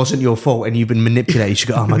wasn't your fault and you've been manipulated, you should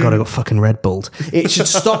go, oh my God, I got fucking Red Bulled. It should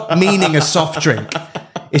stop meaning a soft drink.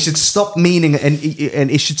 It should stop meaning, and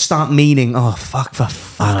it should start meaning, oh, fuck, for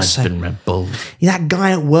fuck's sake. I've been Red Bull. That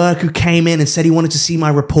guy at work who came in and said he wanted to see my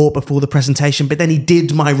report before the presentation, but then he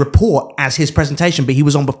did my report as his presentation, but he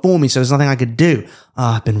was on before me, so there's nothing I could do.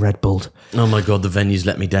 I've been Red Bulled. Oh my God, the venue's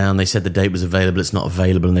let me down. They said the date was available. It's not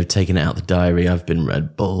available, and they've taken it out of the diary. I've been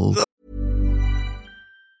Red Bulled.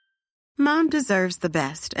 Mom deserves the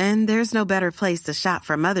best, and there's no better place to shop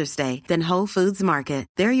for Mother's Day than Whole Foods Market.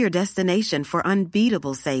 They're your destination for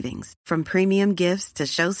unbeatable savings, from premium gifts to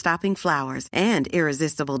show-stopping flowers and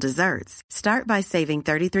irresistible desserts. Start by saving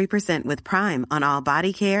 33% with Prime on all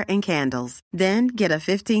body care and candles. Then get a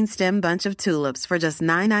 15-stem bunch of tulips for just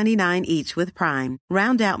 $9.99 each with Prime.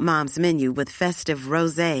 Round out Mom's menu with festive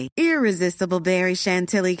rosé, irresistible berry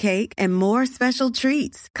chantilly cake, and more special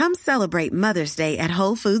treats. Come celebrate Mother's Day at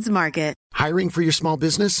Whole Foods Market. Hiring for your small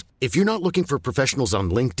business? If you're not looking for professionals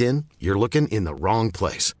on LinkedIn, you're looking in the wrong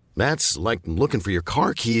place. That's like looking for your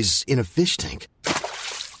car keys in a fish tank.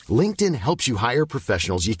 LinkedIn helps you hire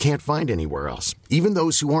professionals you can't find anywhere else, even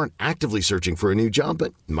those who aren't actively searching for a new job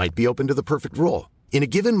but might be open to the perfect role. In a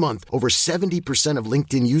given month, over 70% of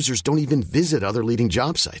LinkedIn users don't even visit other leading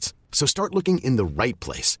job sites. So start looking in the right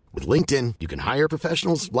place. With LinkedIn, you can hire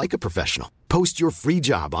professionals like a professional. Post your free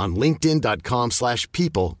job on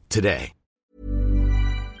linkedin.com/people today.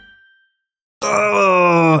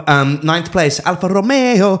 Ninth place, Alfa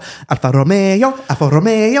Romeo.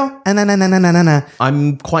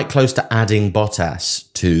 I'm quite close to adding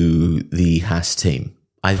Bottas to the Haas team.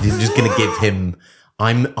 I'm just going to give him...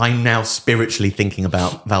 I'm now spiritually thinking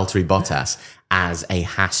about Valtteri Bottas as a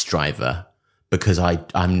Haas driver because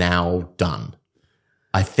I'm now done.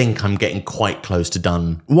 I think I'm getting quite close to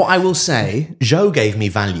done. What I will say... Zhou gave me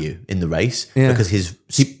value in the race because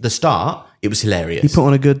the start, it was hilarious. He put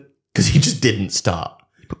on a good... Because he just didn't start.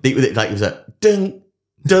 It was a dun,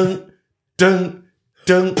 dun, dun,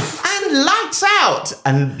 dun, and lights out.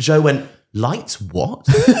 And Zhou went, lights, what?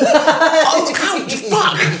 Oh,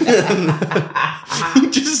 fuck! He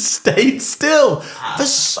just stayed still for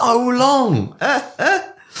so long.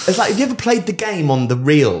 It's like, have you ever played the game on the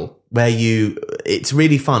reel where it's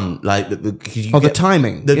really fun, like the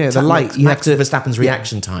timing, the light, Max Verstappen's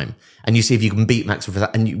reaction time, and you see if you can beat Max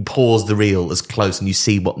Verstappen, and you pause the reel as close, and you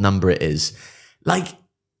see what number it is. Like,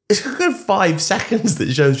 it's a good 5 seconds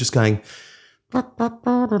that shows just going, oh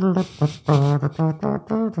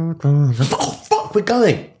fuck, we're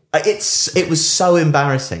going. It was so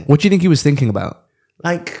embarrassing. What do you think he was thinking about?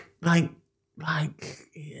 Like, I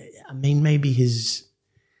mean, maybe his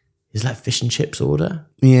like fish and chips order.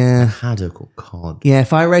 Yeah. Haddock or cod. Yeah,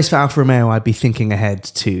 if I raced for Alfa Romeo, I'd be thinking ahead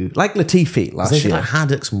to, like Latifi last year. Like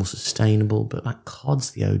haddock's more sustainable, but like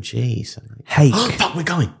cod's the OG. So hake. Oh, fuck, we're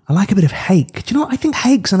going. I like a bit of hake. Do you know what? I think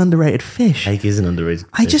hake's an underrated fish. Hake is an underrated fish.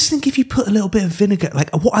 I just think if you put a little bit of vinegar,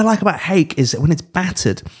 like what I like about hake is that when it's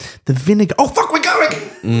battered, the vinegar... Oh, fuck, we're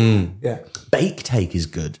going! Yeah. Baked hake is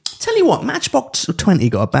good. Tell you what, Matchbox 20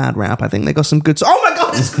 got a bad rap. I think they got some good... Oh my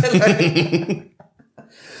God!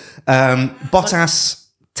 Bottas...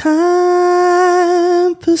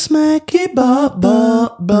 Time for smacky bop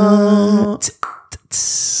bop bop.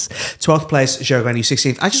 12th place, Giovanni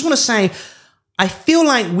 16th. I just want to say, I feel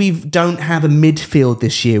like we don't have a midfield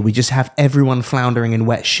this year. We just have everyone floundering in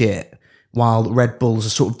wet shit, while Red Bulls are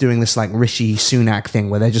sort of doing this like Rishi Sunak thing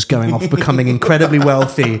where they're just going off becoming incredibly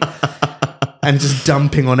wealthy and just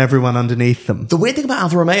dumping on everyone underneath them. The weird thing about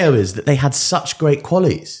Alfa Romeo is that they had such great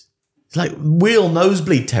qualies. It's like real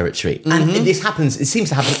nosebleed territory. And this happens, it seems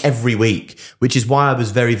to happen every week, which is why I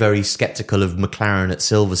was very, very skeptical of McLaren at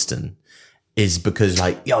Silverstone, is because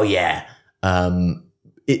like, oh yeah,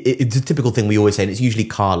 it's a typical thing we always say, and it's usually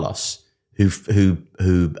Carlos who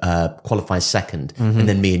qualifies second, and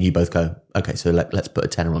then me and you both go, okay, so let's put a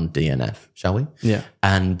tenner on DNF, shall we? Yeah.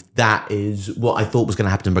 And that is what I thought was going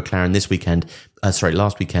to happen to McLaren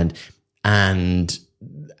last weekend, and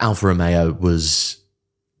Alfa Romeo was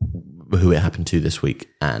who it happened to this week,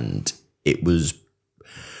 and it was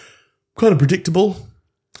kind of predictable.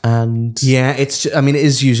 And yeah, it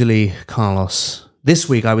is usually Carlos. This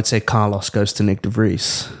week, I would say Carlos goes to Nick de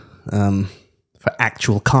Vries for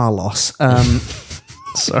actual Carlos.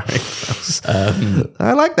 Sorry,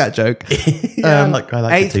 I like that joke. Yeah, I like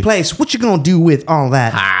 8th place. What you gonna do with all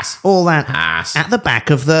that? All that at the back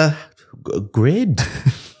of the grid.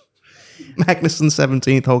 Magnussen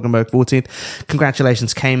 17th, Hulkenberg 14th.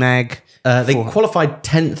 Congratulations, K-Mag. They qualified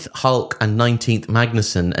 10th Hulk and 19th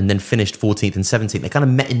Magnussen, and then finished 14th and 17th. They kind of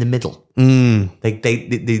met in the middle. The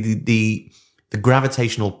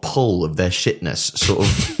gravitational pull of their shitness sort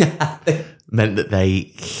of meant that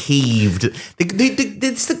they heaved.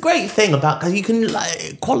 It's the great thing about, because you can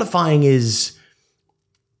qualifying is,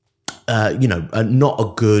 not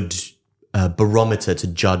a good barometer to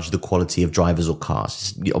judge the quality of drivers or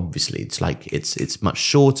cars. Obviously, it's much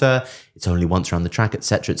shorter. It's only once around the track,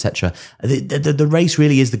 etc., etc. The race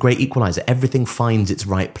really is the great equalizer. Everything finds its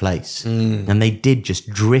right place, and they did just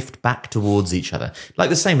drift back towards each other, like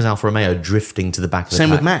the same as Alfa Romeo drifting to the back of the same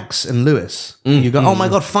pack. with Max and Lewis. You go, oh my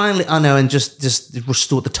God, finally! I know, and just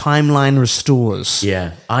restore the timeline restores.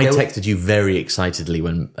 Yeah, I texted you very excitedly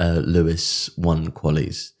when Lewis won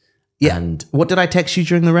qualies. Yeah, and what did I text you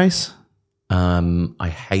during the race? I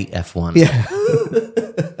hate F1. Yeah.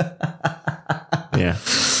 Yeah.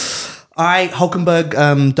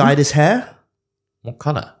 Hulkenberg dyed his hair. What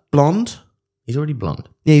colour? Blonde. He's already blonde.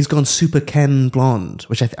 Yeah, he's gone Super Ken blonde,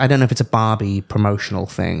 which I don't know if it's a Barbie promotional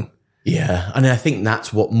thing. Yeah, and I think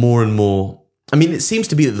that's what more and more... I mean, it seems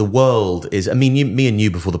to be that the world is... I mean, me and you,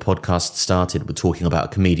 before the podcast started, were talking about a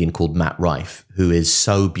comedian called Matt Rife, who is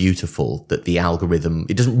so beautiful that the algorithm...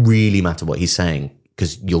 It doesn't really matter what he's saying,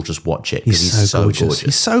 because you'll just watch it. He's so gorgeous.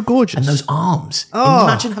 He's so gorgeous. And those arms. Oh.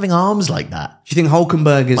 Imagine having arms like that. Do you think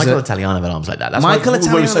Hulkenberg is... Michael Italiano had arms like that. That's why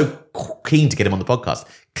we were so keen to get him on the podcast.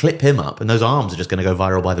 Clip him up, and those arms are just going to go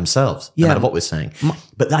viral by themselves, no matter what we're saying.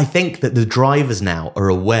 But I think that the drivers now are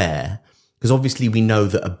aware, because obviously we know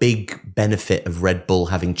that a big benefit of Red Bull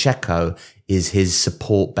having Checo is his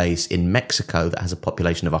support base in Mexico that has a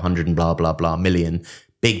population of 100 and blah, blah, blah million.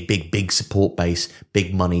 Big support base,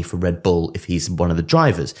 big money for Red Bull if he's one of the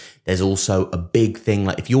drivers. There's also a big thing,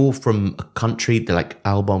 like if you're from a country, they're like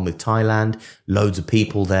Albon with Thailand, loads of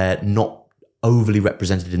people there, not overly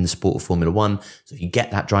represented in the sport of Formula One. So if you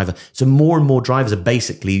get that driver, so more and more drivers are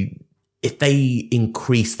basically, if they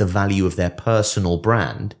increase the value of their personal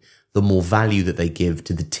brand, the more value that they give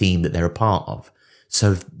to the team that they're a part of.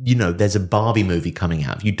 So, there's a Barbie movie coming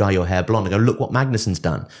out. If you dye your hair blonde and go, look what Magnussen's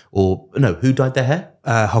done. Or, no, who dyed their hair?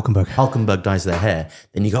 Hulkenberg. Hulkenberg dyes their hair.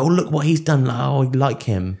 Then you go, oh, look what he's done. Oh, I like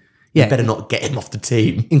him. You better not get him off the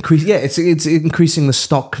team. It's increasing the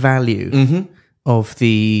stock value of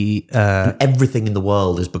the... Everything in the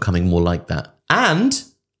world is becoming more like that. And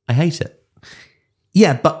I hate it.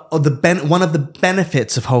 Yeah, but one of the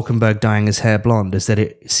benefits of Hulkenberg dyeing his hair blonde is that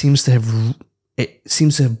it seems to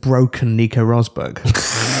have broken Nico Rosberg.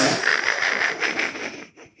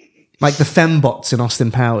 Like the fembots in Austin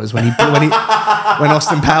Powers when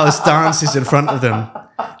Austin Powers dances in front of them.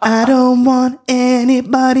 I don't want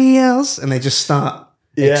anybody else, and they just start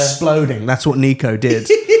exploding. That's what Nico did.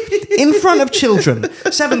 In front of children.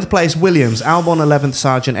 7th place, Williams. Albon 11th,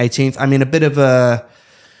 Sargent 18th. I mean, a bit of a...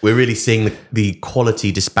 We're really seeing the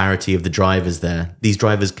quality disparity of the drivers there. These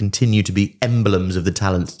drivers continue to be emblems of the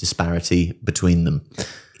talent disparity between them.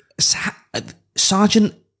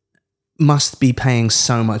 Sargent must be paying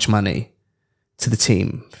so much money to the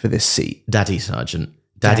team for this seat. Daddy Sargent.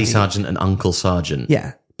 Daddy Sargent and Uncle Sargent.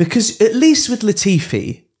 Yeah. Because at least with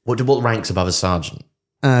Latifi... What ranks above a sergeant?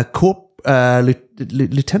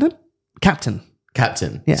 Lieutenant? Captain.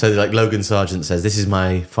 Yeah. So like Logan Sargent says, this is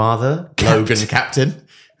my father, Logan Captain.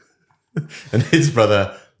 And his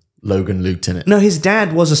brother, Logan Lieutenant. No, his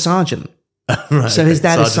dad was a sergeant. Right, so his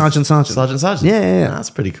dad is Sergeant. Sergeant. Yeah. That's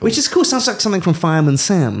pretty cool. Which is cool. Sounds like something from Fireman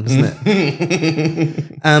Sam, doesn't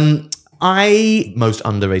it? Most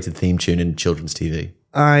underrated theme tune in children's TV.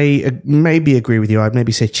 I maybe agree with you. I'd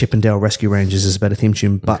maybe say Chippendale Rescue Rangers is a better theme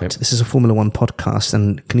tune, but this is a Formula One podcast,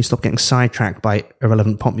 and can you stop getting sidetracked by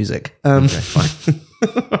irrelevant pop music? Okay, fine.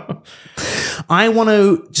 I want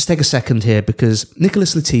to just take a second here because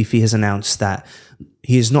Nicholas Latifi has announced that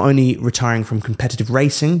he is not only retiring from competitive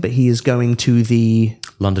racing, but he is going to the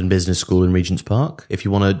London Business School in Regent's Park. If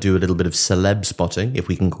you want to do a little bit of celeb spotting, if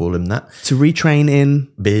we can call him that. To retrain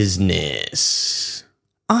in business.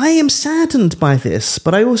 I am saddened by this,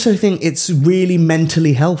 but I also think it's really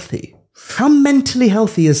mentally healthy. How mentally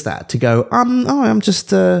healthy is that to go, I don't want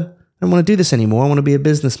to do this anymore. I want to be a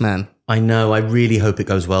businessman. I know. I really hope it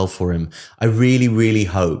goes well for him. I really, really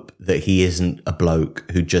hope that he isn't a bloke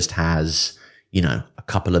who just has, a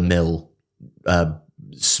couple of mil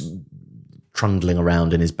trundling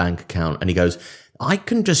around in his bank account. And he goes, I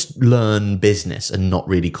can just learn business and not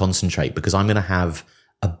really concentrate because I'm going to have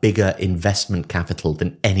a bigger investment capital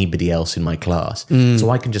than anybody else in my class.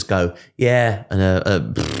 So I can just go, and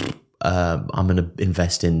I'm going to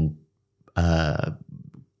invest in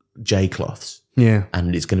J-cloths. Yeah.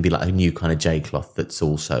 And it's going to be like a new kind of J-cloth that's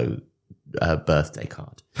also a birthday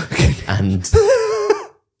card. And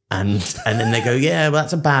then they go, well,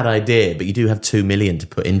 that's a bad idea, but you do have 2 million to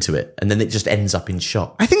put into it. And then it just ends up in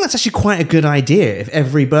shock. I think that's actually quite a good idea if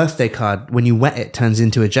every birthday card, when you wet it, turns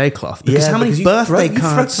into a J-cloth. Because how many birthday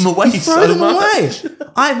cards... You throw them away so much.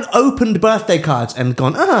 I've opened birthday cards and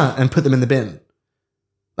gone, and put them in the bin.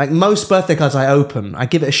 Like most birthday cards I open, I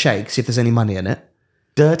give it a shake, see if there's any money in it.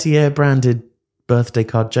 Dirty Air branded birthday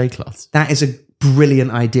card J-cloths. That is a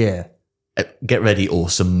brilliant idea. Get ready,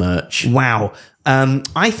 awesome merch. Wow.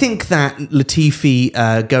 I think that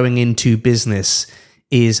Latifi going into business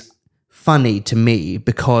is funny to me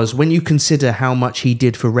because when you consider how much he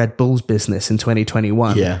did for Red Bull's business in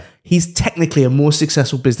 2021, he's technically a more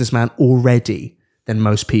successful businessman already than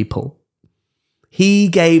most people. He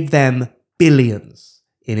gave them billions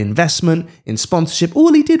in investment, in sponsorship.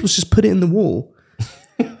 All he did was just put it in the wall.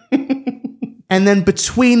 And then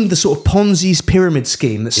between the sort of Ponzi's pyramid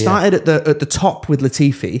scheme that started at the top with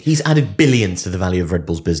Latifi... He's added billions to the value of Red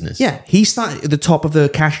Bull's business. Yeah, he started at the top of the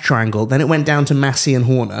cash triangle, then it went down to Massey and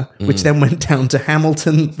Horner, which then went down to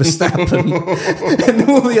Hamilton, Verstappen, and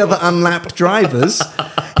all the other unlapped drivers.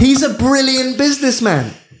 He's a brilliant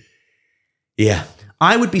businessman. Yeah.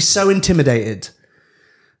 I would be so intimidated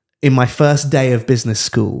in my first day of business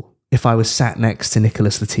school if I was sat next to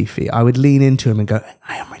Nicholas Latifi. I would lean into him and go,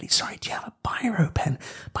 I am really sorry, do you have a biro pen?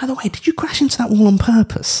 By the way, did you crash into that wall on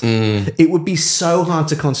purpose? It would be so hard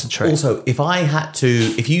to concentrate. Also,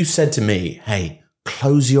 if you said to me, hey,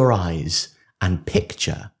 close your eyes and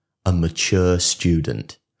picture a mature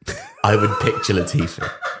student, I would picture Latifi.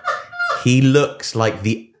 He looks like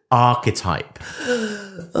the archetype.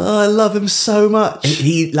 Oh, I love him so much.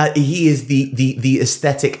 He is the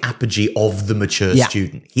aesthetic apogee of the mature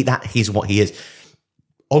student. He's what he is.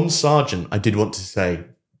 On Sargent, I did want to say,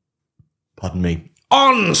 pardon me,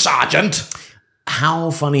 on Sargent.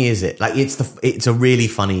 How funny is it? Like it's a really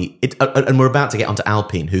funny. And we're about to get onto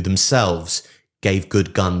Alpine, who themselves gave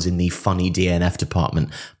good guns in the funny DNF department.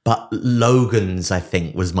 But Logan's, I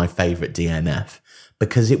think, was my favourite DNF.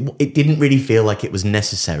 Because it didn't really feel like it was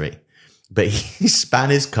necessary. But he span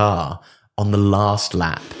his car on the last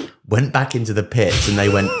lap, went back into the pits, and they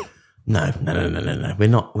went, no, we're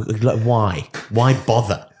not. Why? Why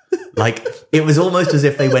bother? Like, it was almost as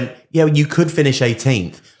if they went, yeah, you could finish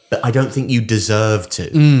 18th, but I don't think you deserve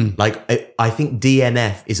to. Like, I think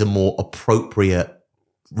DNF is a more appropriate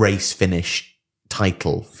race finish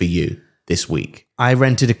title for you this week. I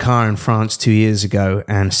rented a car in France 2 years ago,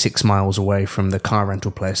 and 6 miles away from the car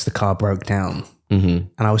rental place, the car broke down.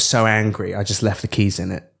 And I was so angry, I just left the keys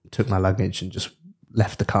in it, took my luggage and just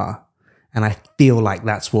left the car. And I feel like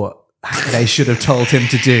that's what they should have told him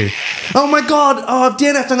to do. Oh my God, I've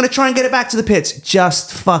DNF'd, I'm going to try and get it back to the pits.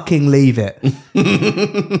 Just fucking leave it. Do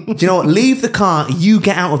you know what? Leave the car, you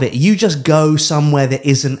get out of it. You just go somewhere that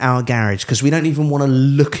isn't our garage, because we don't even want to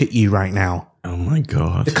look at you right now. Oh my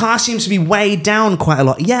God. The car seems to be weighed down quite a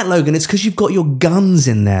lot. Yeah, Logan, it's because you've got your guns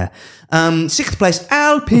in there. 6th place,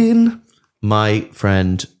 Alpine. My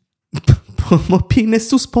friend. Mon penis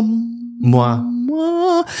suspend.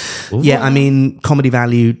 Moi. Yeah, I mean, comedy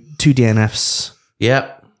value, 2 DNFs.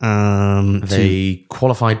 Yep. They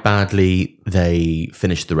qualified badly. They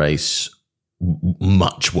finished the race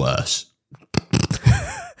much worse.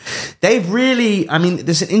 They've really, I mean,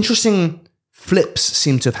 there's an interesting flips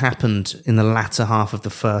seem to have happened in the latter half of the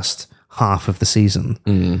first half of the season.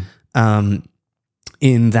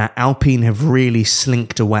 In that Alpine have really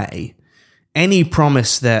slinked away. Any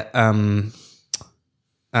promise that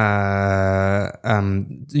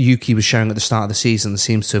Yuki was showing at the start of the season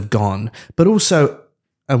seems to have gone. But also,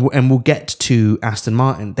 and we'll get to Aston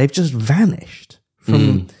Martin, they've just vanished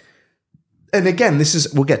from. And again,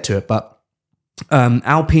 we'll get to it, but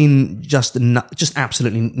Alpine just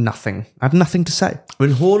absolutely nothing. I have nothing to say.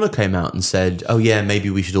 When Horner came out and said, "Oh yeah, maybe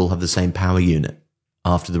we should all have the same power unit,"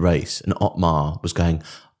 after the race, and Otmar was going,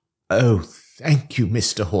 "Oh, thank you,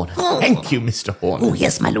 Mr. Horner. Thank you, Mr. Horner." Oh,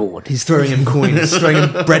 yes, my lord. He's throwing him coins, throwing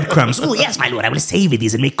him breadcrumbs. Oh, yes, my lord. I will savor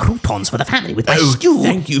these and make croutons for the family with my stew.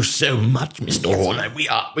 Thank you so much, Mr. Horner.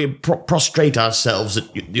 We prostrate ourselves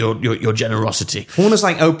at your generosity. Horner's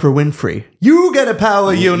like Oprah Winfrey. You get a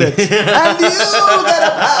power unit, and you get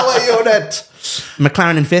a power unit.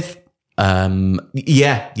 McLaren in 5th.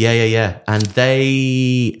 Yeah. And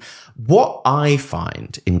what I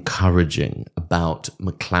find encouraging about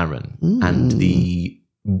McLaren and the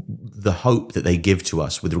hope that they give to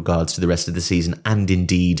us with regards to the rest of the season, and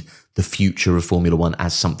indeed the future of Formula One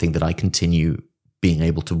as something that I continue being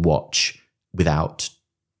able to watch without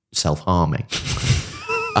self-harming,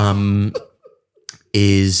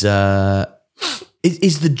 is the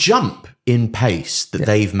jump in pace that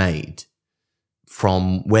they've made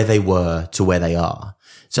from where they were to where they are.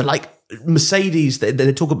 So like Mercedes,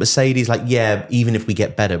 they talk about Mercedes like, yeah, even if we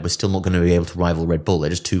get better, we're still not going to be able to rival Red Bull. They're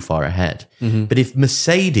just too far ahead. But if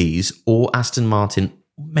Mercedes or Aston Martin,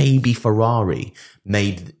 maybe Ferrari,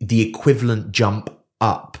 made the equivalent jump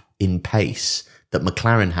up in pace that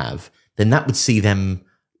McLaren have, then that would see them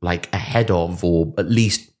like ahead of, or at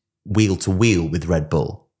least wheel to wheel with Red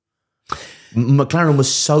Bull. McLaren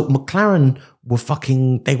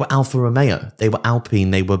were Alfa Romeo. They were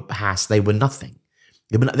Alpine. They were Haas. They were nothing.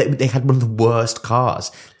 They had one of the worst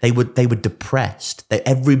cars. They were depressed.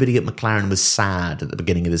 Everybody at McLaren was sad at the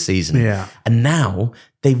beginning of the season. Yeah. And now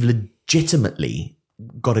they've legitimately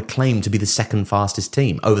got a claim to be the second fastest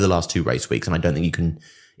team over the last 2 race weeks. And I don't think you can,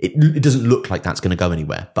 it doesn't look like that's going to go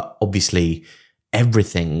anywhere. But obviously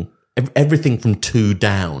everything from 2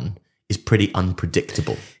 down is pretty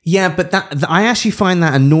unpredictable. Yeah, but I actually find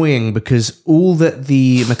that annoying, because all that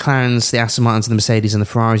the McLarens, the Aston Martins and the Mercedes and the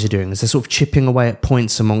Ferraris are doing is they're sort of chipping away at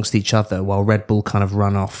points amongst each other while Red Bull kind of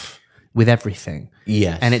run off with everything.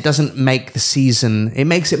 Yes. And it doesn't make the season, it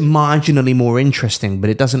makes it marginally more interesting, but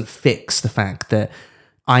it doesn't fix the fact that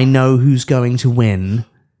I know who's going to win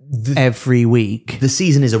every week. The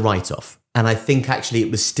season is a write-off. And I think actually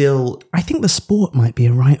it was still... I think the sport might be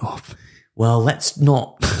a write-off. Well, let's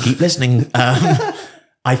not keep listening.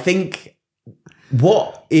 I think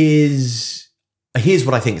here's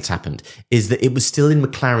what I think has happened, is that it was still in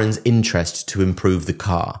McLaren's interest to improve the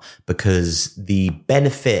car, because the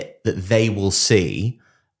benefit that they will see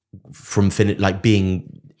from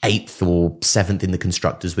being 8th or 7th in the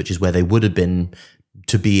constructors, which is where they would have been,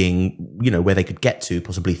 to being, where they could get to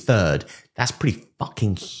possibly 3rd, that's pretty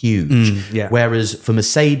fucking huge. Yeah. Whereas for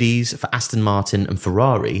Mercedes, for Aston Martin and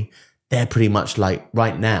Ferrari, they're pretty much like,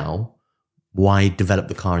 right now, why develop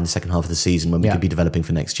the car in the second half of the season when we could be developing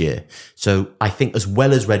for next year? So I think, as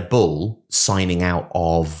well as Red Bull signing out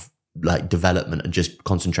of like development and just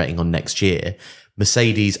concentrating on next year,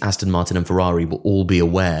 Mercedes, Aston Martin and Ferrari will all be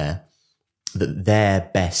aware that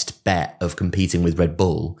their best bet of competing with Red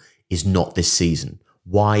Bull is not this season.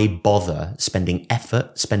 Why bother spending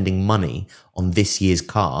effort, spending money on this year's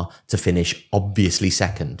car to finish obviously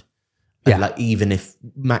second? Yeah. Like, even if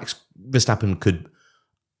Max Verstappen could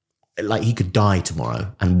like he could die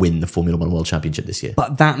tomorrow and win the Formula One World Championship this year.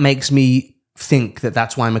 But that makes me think that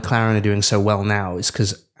that's why McLaren are doing so well now, is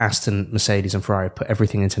because Aston, Mercedes and Ferrari put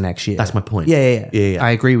everything into next year. That's my point. Yeah.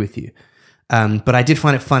 I agree with you. But I did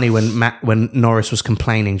find it funny when Norris was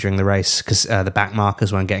complaining during the race because the back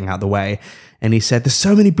markers weren't getting out of the way. And he said, there's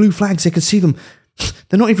so many blue flags, they could see them.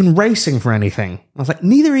 They're not even racing for anything. I was like,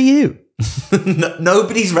 neither are you.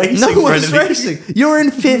 Nobody's racing No for one's anything. racing. You're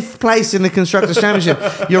in 5th place in the Constructors'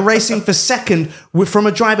 Championship. You're racing for 2nd from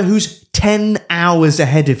a driver who's 10 hours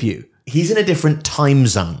ahead of you. He's in a different time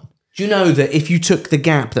zone. Do you know that if you took the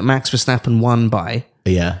gap that Max Verstappen won by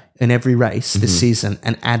in every race this season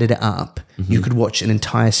and added it up, you could watch an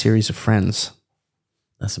entire series of Friends?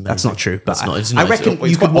 That's amazing. That's not true. But I reckon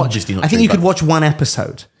you could watch. I think you could watch one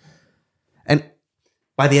episode, and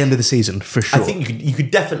by the end of the season, for sure. I think you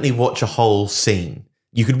could definitely watch a whole scene.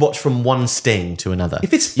 You could watch from one sting to another.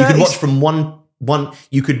 If it's 30, you could watch from one.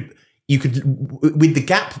 You could with the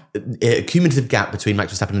gap, cumulative gap between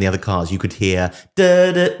Max Verstappen and the other cars. You could hear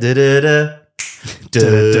da da da da da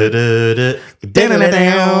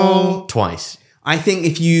twice. I think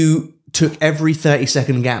if you took every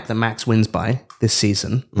 30-second gap that Max wins by this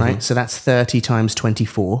season, right? So that's 30 times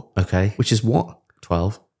 24. Okay. Which is what?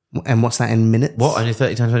 12. And what's that in minutes? What? Only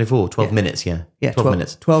 30 times 24? 12 minutes, yeah. Yeah, 12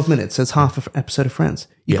 minutes. 12 minutes. So it's half an episode of Friends.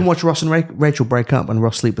 You can watch Ross and Rachel break up when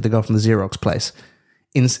Ross sleep with the girl from the Xerox place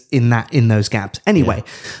in those gaps. Anyway,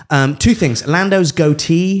 two things. Lando's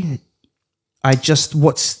goatee,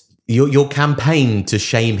 Your campaign to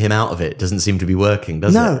shame him out of it doesn't seem to be working,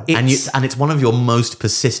 does it? And it's one of your most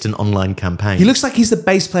persistent online campaigns. He looks like he's the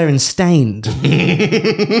bass player in Stained. Or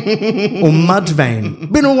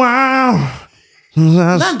Mudvayne. Been a while.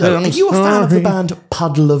 Lando, are you a fan of the band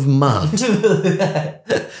Puddle of Mud?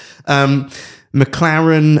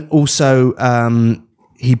 McLaren also,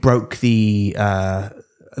 he broke the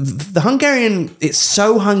Hungarian. It's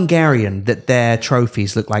so Hungarian that their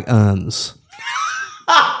trophies look like urns.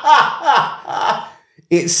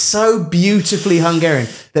 It's so beautifully Hungarian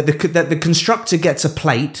that the constructor gets a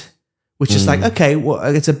plate, which is like, okay, well,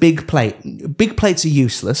 it's a big plate. Big plates are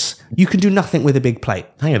useless. You can do nothing with a big plate.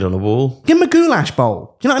 Hang it on a wall. Give him a goulash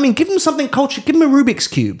bowl. Do you know what I mean? Give him something cultured. Give him a Rubik's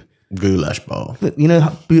Cube. Goulash bowl. You know,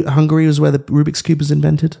 Hungary was where the Rubik's Cube was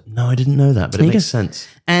invented. No, I didn't know that, but it makes sense.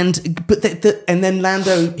 And then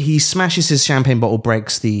Lando, he smashes his champagne bottle,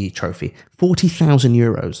 breaks the trophy. 40,000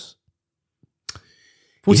 euros.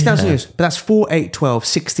 40,000 euros. But that's 4, 8, 12,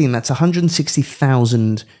 16. That's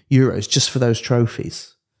 160,000 euros just for those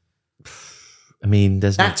trophies. I mean,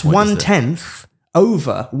 that's 1/10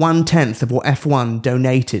 over 1/10 of what F1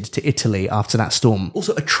 donated to Italy after that storm.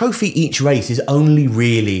 Also, a trophy each race is only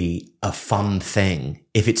really a fun thing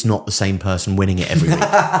if it's not the same person winning it every week.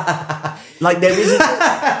 Like, there isn't.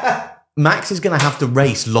 Max is going to have to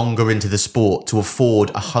race longer into the sport to afford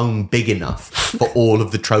a home big enough for all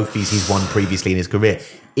of the trophies he's won previously in his career.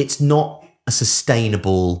 It's not a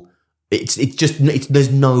sustainable.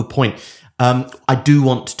 There's no point. I do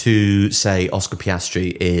want to say Oscar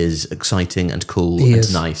Piastri is exciting and cool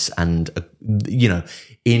nice, and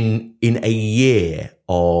in a year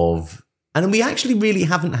of, and we actually really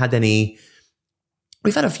haven't had any.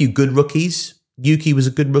 We've had a few good rookies. Yuki was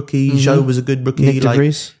a good rookie. Zhou was a good rookie. Nick de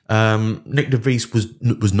Vries? Nick de Vries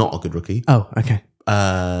was not a good rookie. Oh, okay.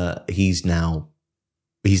 He's now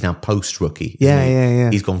post rookie. Yeah.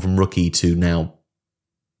 He's gone from rookie to now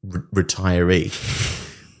retiree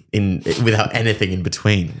without anything in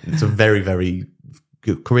between. It's a very, very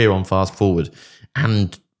good career on fast forward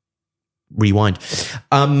and rewind.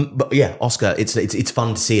 But yeah, Oscar, it's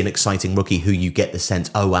fun to see an exciting rookie who you get the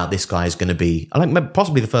sense, oh wow, this guy is going to be,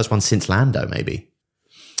 possibly the first one since Lando, maybe.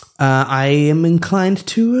 I am inclined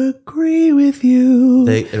to agree with you.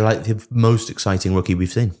 They're like the most exciting rookie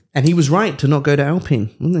we've seen. And he was right to not go to Alpine,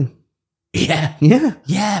 wasn't he? Yeah.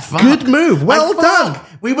 Fuck. Good move. Well done.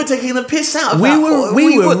 We were taking the piss out of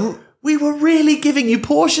that. We were really giving you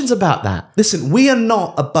portions about that. Listen, we are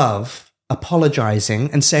not above apologizing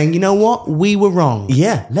and saying, you know what, we were wrong.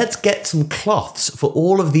 Yeah, let's get some cloths for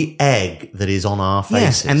all of the egg that is on our faces.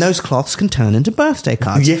 Yes, and those cloths can turn into birthday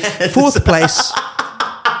cards. Yes. 4th place.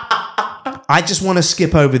 I just want to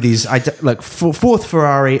skip over these. Fourth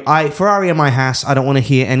Ferrari. Ferrari are my Haas. I don't want to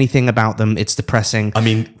hear anything about them. It's depressing. I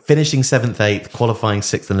mean, finishing 7th, 8th, qualifying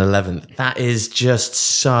 6th and 11th. That is just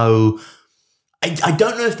so. I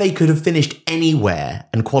don't know if they could have finished anywhere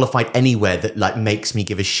and qualified anywhere that makes me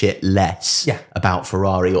give a shit less about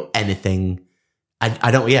Ferrari or anything.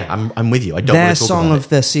 I don't. Yeah, I'm with you. I don't. Their song of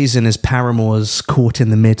the season is Paramore's "Caught in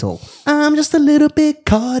the Middle." I'm just a little bit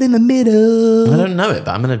caught in the middle. I don't know it,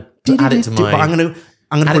 but I'm going to add it to my. But I'm going to.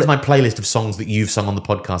 Add it to my playlist of songs that you've sung on the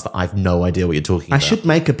podcast that I have no idea what you're talking about. I should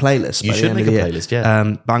make a playlist. You should make a playlist, yeah.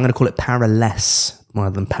 But I'm going to call it Paraless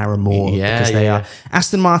rather than Paramore. Yeah, because they are.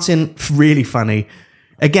 Aston Martin, really funny.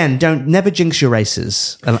 Again, never jinx your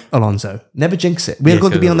races, Alonso. Never jinx it. We're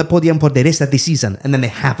going to be on the podium for the rest of the season, and then they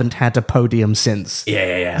haven't had a podium since.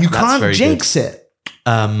 Yeah. You can't jinx it.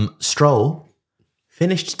 Stroll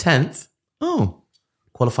finished 10th. Oh,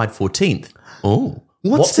 qualified 14th. Oh,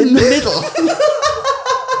 what's in the middle?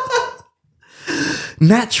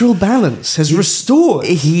 Natural balance has restored.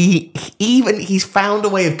 He's found a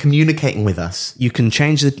way of communicating with us. You can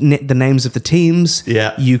change the names of the teams.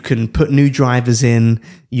 Yeah. You can put new drivers in.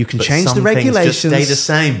 You can change the regulations. Just stay the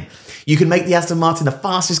same. You can make the Aston Martin the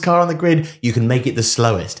fastest car on the grid. You can make it the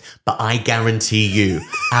slowest. But I guarantee you,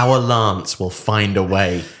 our Lance will find a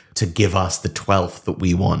way to give us the 12th that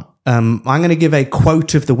we want. I'm going to give a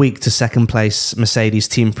quote of the week to second place Mercedes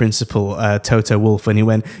team principal Toto Wolff, and he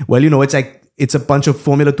went, "Well, it's a bunch of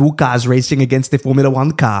Formula 2 cars racing against the Formula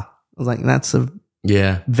 1 car." I was like, that's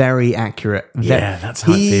very accurate. That's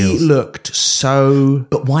how it feels. He looked so...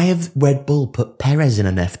 But why have Red Bull put Perez in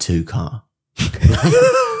an F2 car?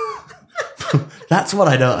 That's what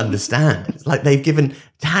I don't understand. It's like they've given...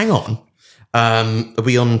 Hang on. Are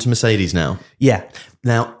we on to Mercedes now? Yeah.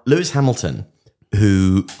 Now, Lewis Hamilton,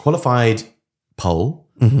 who qualified pole,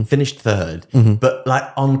 finished third, but like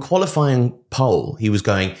on qualifying pole, he was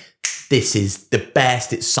going... This is the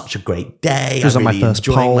best. It's such a great day. Feels I'm like really my first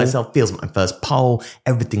enjoying pole. myself. Feels like my first pole.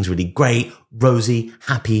 Everything's really great. Rosy,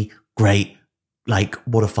 happy, great. Like,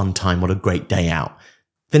 what a fun time. What a great day out.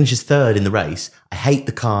 Finishes third in the race. I hate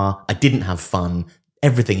the car. I didn't have fun.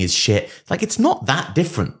 Everything is shit. Like, it's not that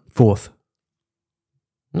different. Fourth.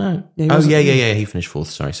 No. Yeah. He finished fourth.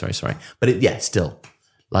 Sorry. But still.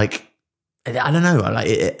 Like, I don't know.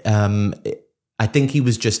 I think he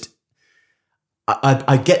was just...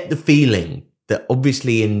 I get the feeling that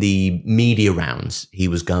obviously in the media rounds, he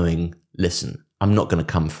was going, listen, I'm not going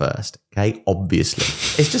to come first, okay? Obviously.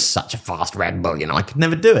 It's just such a fast Red Bull, I could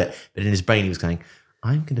never do it. But in his brain, he was going,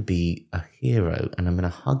 I'm going to be a hero and I'm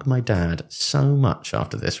going to hug my dad so much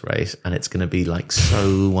after this race and it's going to be like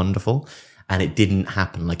so wonderful. And it didn't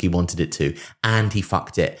happen like he wanted it to. And he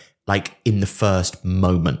fucked it like in the first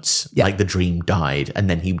moments, like the dream died. And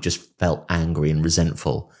then he just felt angry and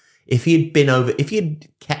resentful. If he had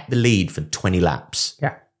kept the lead for 20 laps,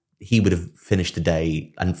 he would have finished the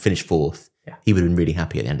day and finished fourth. Yeah. He would have been really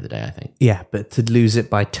happy at the end of the day, I think. Yeah, but to lose it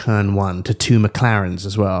by turn one to two McLarens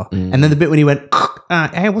as well. And then the bit when he went,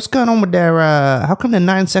 hey, what's going on with their, how come they're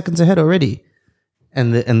 9 seconds ahead already?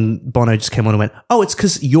 And Bono just came on and went, oh, it's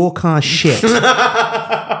because your car's shit.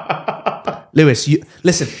 Lewis,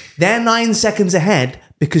 listen, they're 9 seconds ahead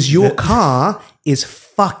because your car is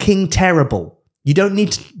fucking terrible. You don't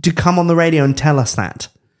need to come on the radio and tell us that.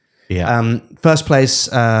 Yeah. First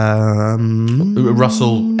place,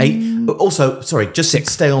 Russell, 8. Also, sorry, just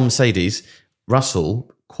 6. Stay on Mercedes.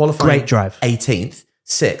 Russell qualifying. Great drive. 18th,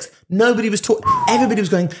 6th. Nobody was talking. Everybody was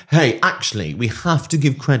going, hey, actually, we have to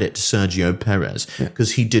give credit to Sergio Perez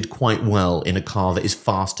because he did quite well in a car that is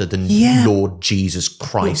faster than Lord Jesus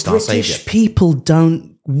Christ, our Savior.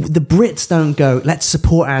 The Brits don't go, let's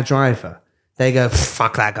support our driver. They go,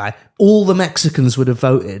 fuck that guy. All the Mexicans would have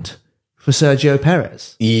voted for Sergio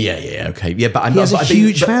Perez. Yeah, okay. Yeah, but he has a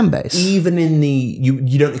huge fan base. Even in the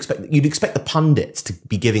you don't expect you'd expect the pundits to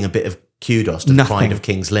be giving a bit of kudos to the Pride of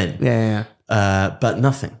King's Lynn. Yeah. But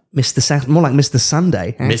nothing. More like Mr.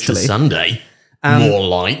 Sunday, actually. Mr. Sunday. More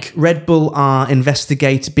like Red Bull are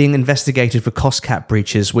being investigated for cost cap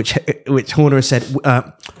breaches, which Horner has said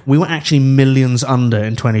we were actually millions under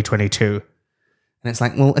in 2022. And it's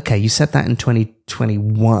like, well, okay, you said that in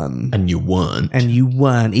 2021. And you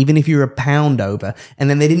weren't. Even if you're a pound over. And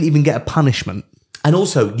then they didn't even get a punishment. And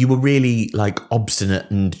also, you were really like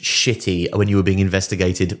obstinate and shitty when you were being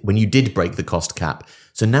investigated when you did break the cost cap.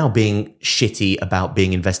 So now being shitty about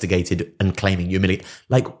being investigated and claiming you're million,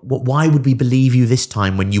 like, why would we believe you this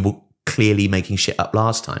time when you were clearly making shit up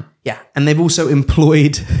last time? Yeah. And they've also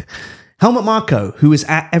employed Helmut Marko, who is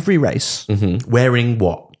at every race. Wearing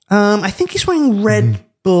what? I think he's wearing Red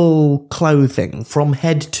Bull clothing from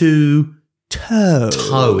head to toe.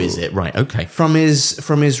 Toe, is it? Right, okay. From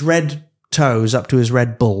his red toes up to his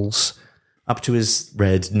Red Bulls, up to his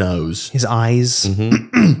red nose, his eyes.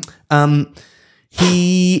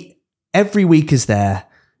 He every week is there,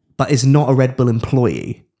 but is not a Red Bull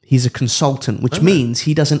employee. He's a consultant, which means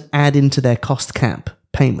he doesn't add into their cost cap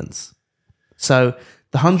payments. So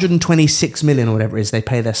the 126 million or whatever it is they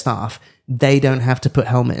pay their staff, they don't have to put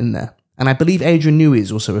Helmut in there. And I believe Adrian Newey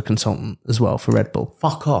is also a consultant as well for Red Bull.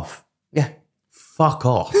 Fuck off. Yeah. Fuck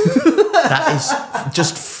off. That is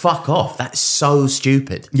just fuck off. That's so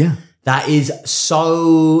stupid. Yeah. That is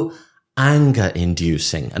so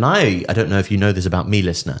anger-inducing. And I don't know if you know this about me,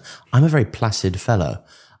 listener. I'm a very placid fellow.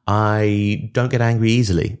 I don't get angry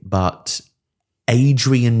easily, but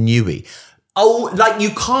Adrian Newey. Oh, like you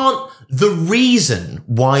can't... The reason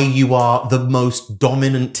why you are the most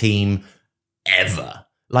dominant team ever.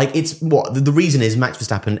 Like it's what? The reason is Max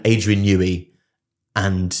Verstappen, Adrian Newey,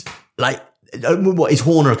 and like, what is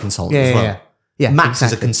Horner a consultant as well? Yeah, Max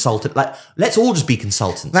is a consultant. Like, let's all just be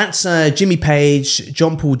consultants. That's Jimmy Page,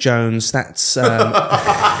 John Paul Jones. That's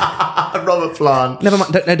Robert Plant. Never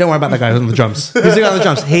mind. Don't worry about that guy on the drums. Who's the guy on the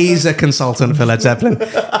drums? He's a consultant for Led Zeppelin.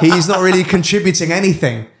 He's not really contributing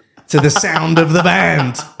anything to the sound of the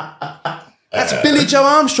band. That's Billy Joe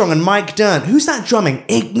Armstrong and Mike Dern. Who's that drumming?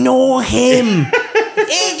 Ignore him.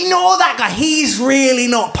 Ignore that guy. He's really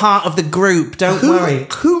not part of the group. Don't worry.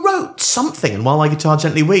 Who wrote something? And While My Guitar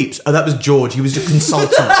Gently Weeps? Oh, that was George. He was a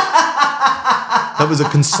consultant. That was a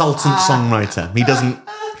consultant songwriter. He doesn't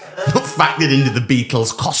not factored into the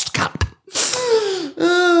Beatles cost cap.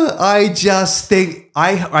 I just think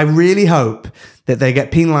I really hope that they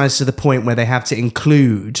get penalised to the point where they have to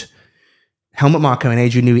include Helmut Marko and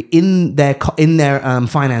Adrian Newey in their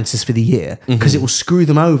finances for the year, because it will screw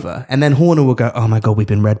them over, and then Horner will go, "Oh my god, we've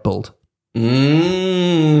been Red Bulled."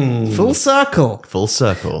 Full circle. Full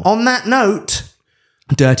circle. On that note,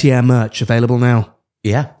 Dirty Air merch available now.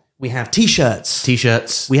 Yeah. We have t-shirts.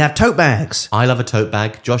 T-shirts. We have tote bags. I love a tote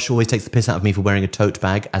bag. Josh always takes the piss out of me for wearing a tote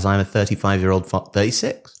bag, as I'm a 36-year-old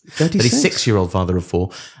father of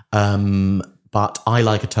four. But I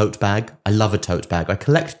like a tote bag. I love a tote bag. I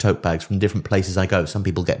collect tote bags from different places I go. Some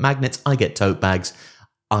people get magnets. I get tote bags.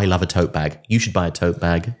 I love a tote bag. You should buy a tote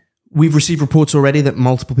bag. We've received reports already that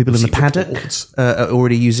multiple people in the paddock are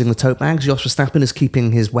already using the tote bags. Jos Verstappen is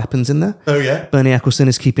keeping his weapons in there. Oh, yeah? Bernie Ecclestone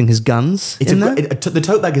is keeping his guns in there. The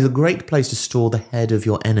tote bag is a great place to store the head of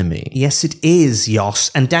your enemy. Yes, it is,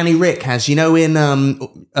 Jos. And Danny Rick has, in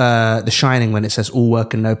The Shining, when it says all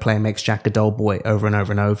work and no play makes Jack a dull boy over and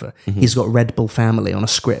over and over, he's got Red Bull Family on a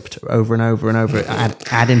script over and over and over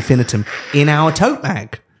ad infinitum in our tote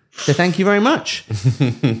bag. So thank you very much.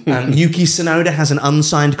 Yuki Tsunoda has an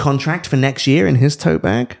unsigned contract for next year in his tote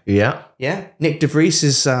bag. Yeah. Yeah. Nick DeVries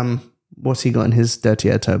is, what's he got in his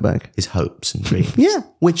Dirty Air tote bag? His hopes and dreams. Yeah,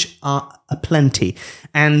 which are aplenty.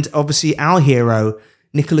 And obviously our hero,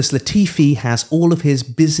 Nicholas Latifi, has all of his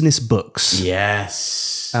business books.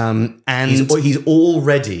 Yes. And he's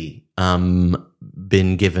already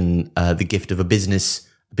been given the gift of a business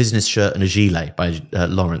shirt and a gilet by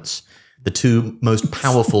Lawrence. The two most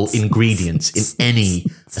powerful ingredients in any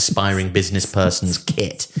aspiring business person's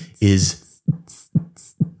kit is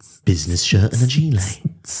business shirt and a gilet.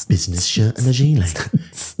 Business shirt and a gilet.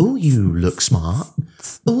 Oh, you look smart.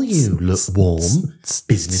 Oh, you look warm.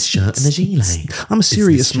 Business shirt and a gilet. I'm a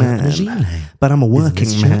serious man, but I'm a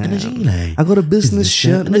working man. I got a business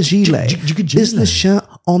shirt and a gilet. Business shirt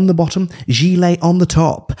on the bottom, gilet on the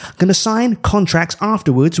top. Gonna sign contracts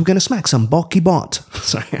afterwards. We're gonna smack some bocky bot.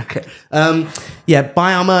 Sorry, okay.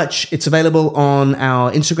 Buy our merch. It's available on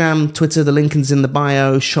our Instagram, Twitter. The link is in the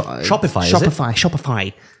bio.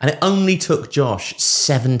 Shopify. And it only took Josh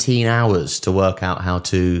 17 hours to work out how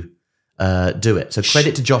to do it. So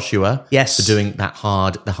credit to Joshua for doing the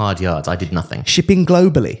hard yards. I did nothing. Shipping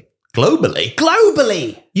globally.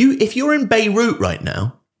 Globally? If you're in Beirut right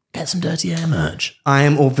now, get some Dirty Air merch. I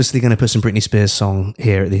am obviously going to put some Britney Spears song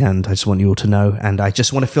here at the end. I just want you all to know. And I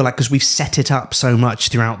just want to feel like, because we've set it up so much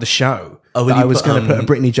throughout the show, I was going to put a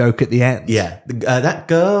Britney joke at the end. Yeah. That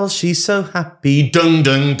girl, she's so happy. Dung,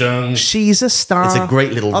 dung, dung. She's a star. It's a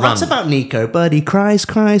great little run. That's about Nico. But he cries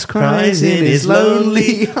in his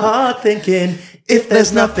lonely heart, thinking, if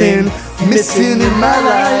there's nothing missing in my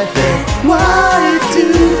life, then why do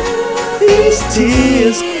these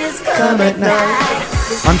tears come at night?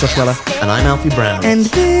 I'm Josh Weller. And I'm Alfie Brown. And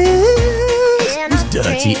this is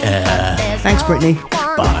Dirty Air. Thanks, Brittany.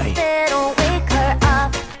 Bye.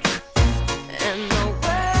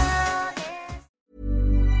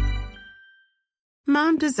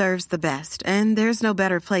 Mom deserves the best, and there's no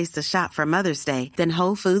better place to shop for Mother's Day than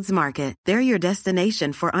Whole Foods Market. They're your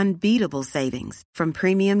destination for unbeatable savings, from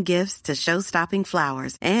premium gifts to show-stopping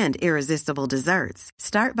flowers and irresistible desserts.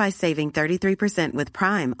 Start by saving 33% with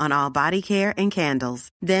Prime on all body care and candles.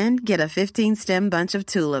 Then get a 15-stem bunch of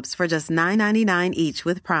tulips for just $9.99 each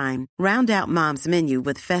with Prime. Round out Mom's menu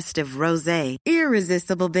with festive rosé,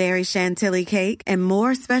 irresistible berry chantilly cake, and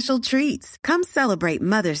more special treats. Come celebrate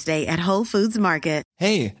Mother's Day at Whole Foods Market.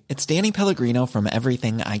 Hey, it's Danny Pellegrino from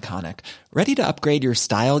Everything Iconic. Ready to upgrade your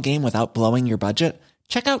style game without blowing your budget?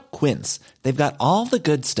 Check out Quince. They've got all the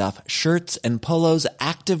good stuff, shirts and polos,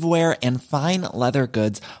 activewear, and fine leather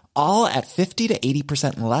goods, all at 50 to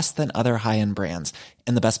 80% less than other high-end brands.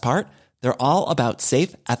 And the best part? They're all about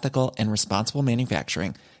safe, ethical, and responsible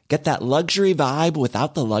manufacturing. Get that luxury vibe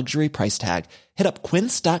without the luxury price tag. Hit up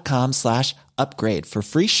quince.com/upgrade for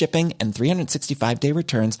free shipping and 365-day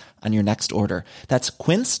returns on your next order. That's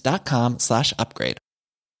quince.com/upgrade.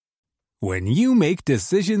 When you make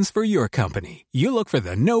decisions for your company, you look for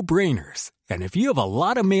the no-brainers. And if you have a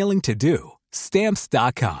lot of mailing to do,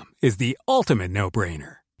 Stamps.com is the ultimate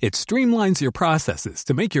no-brainer. It streamlines your processes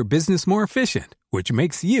to make your business more efficient, which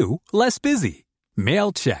makes you less busy.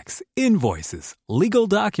 Mail checks, invoices, legal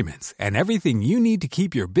documents, and everything you need to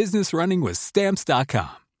keep your business running with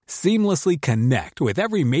Stamps.com. Seamlessly connect with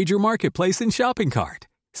every major marketplace and shopping cart.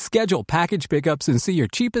 Schedule package pickups and see your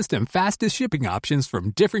cheapest and fastest shipping options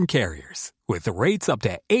from different carriers, with rates up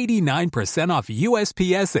to 89% off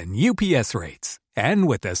USPS and UPS rates. And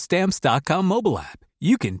with the Stamps.com mobile app,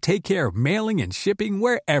 you can take care of mailing and shipping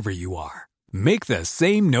wherever you are. Make the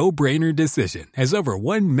same no-brainer decision as over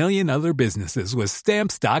 1 million other businesses with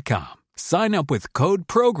Stamps.com. Sign up with code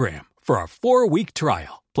PROGRAM for a 4-week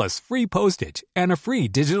trial, plus free postage and a free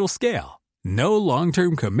digital scale. No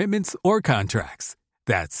long-term commitments or contracts.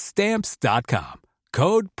 That's Stamps.com.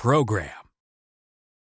 Code PROGRAM.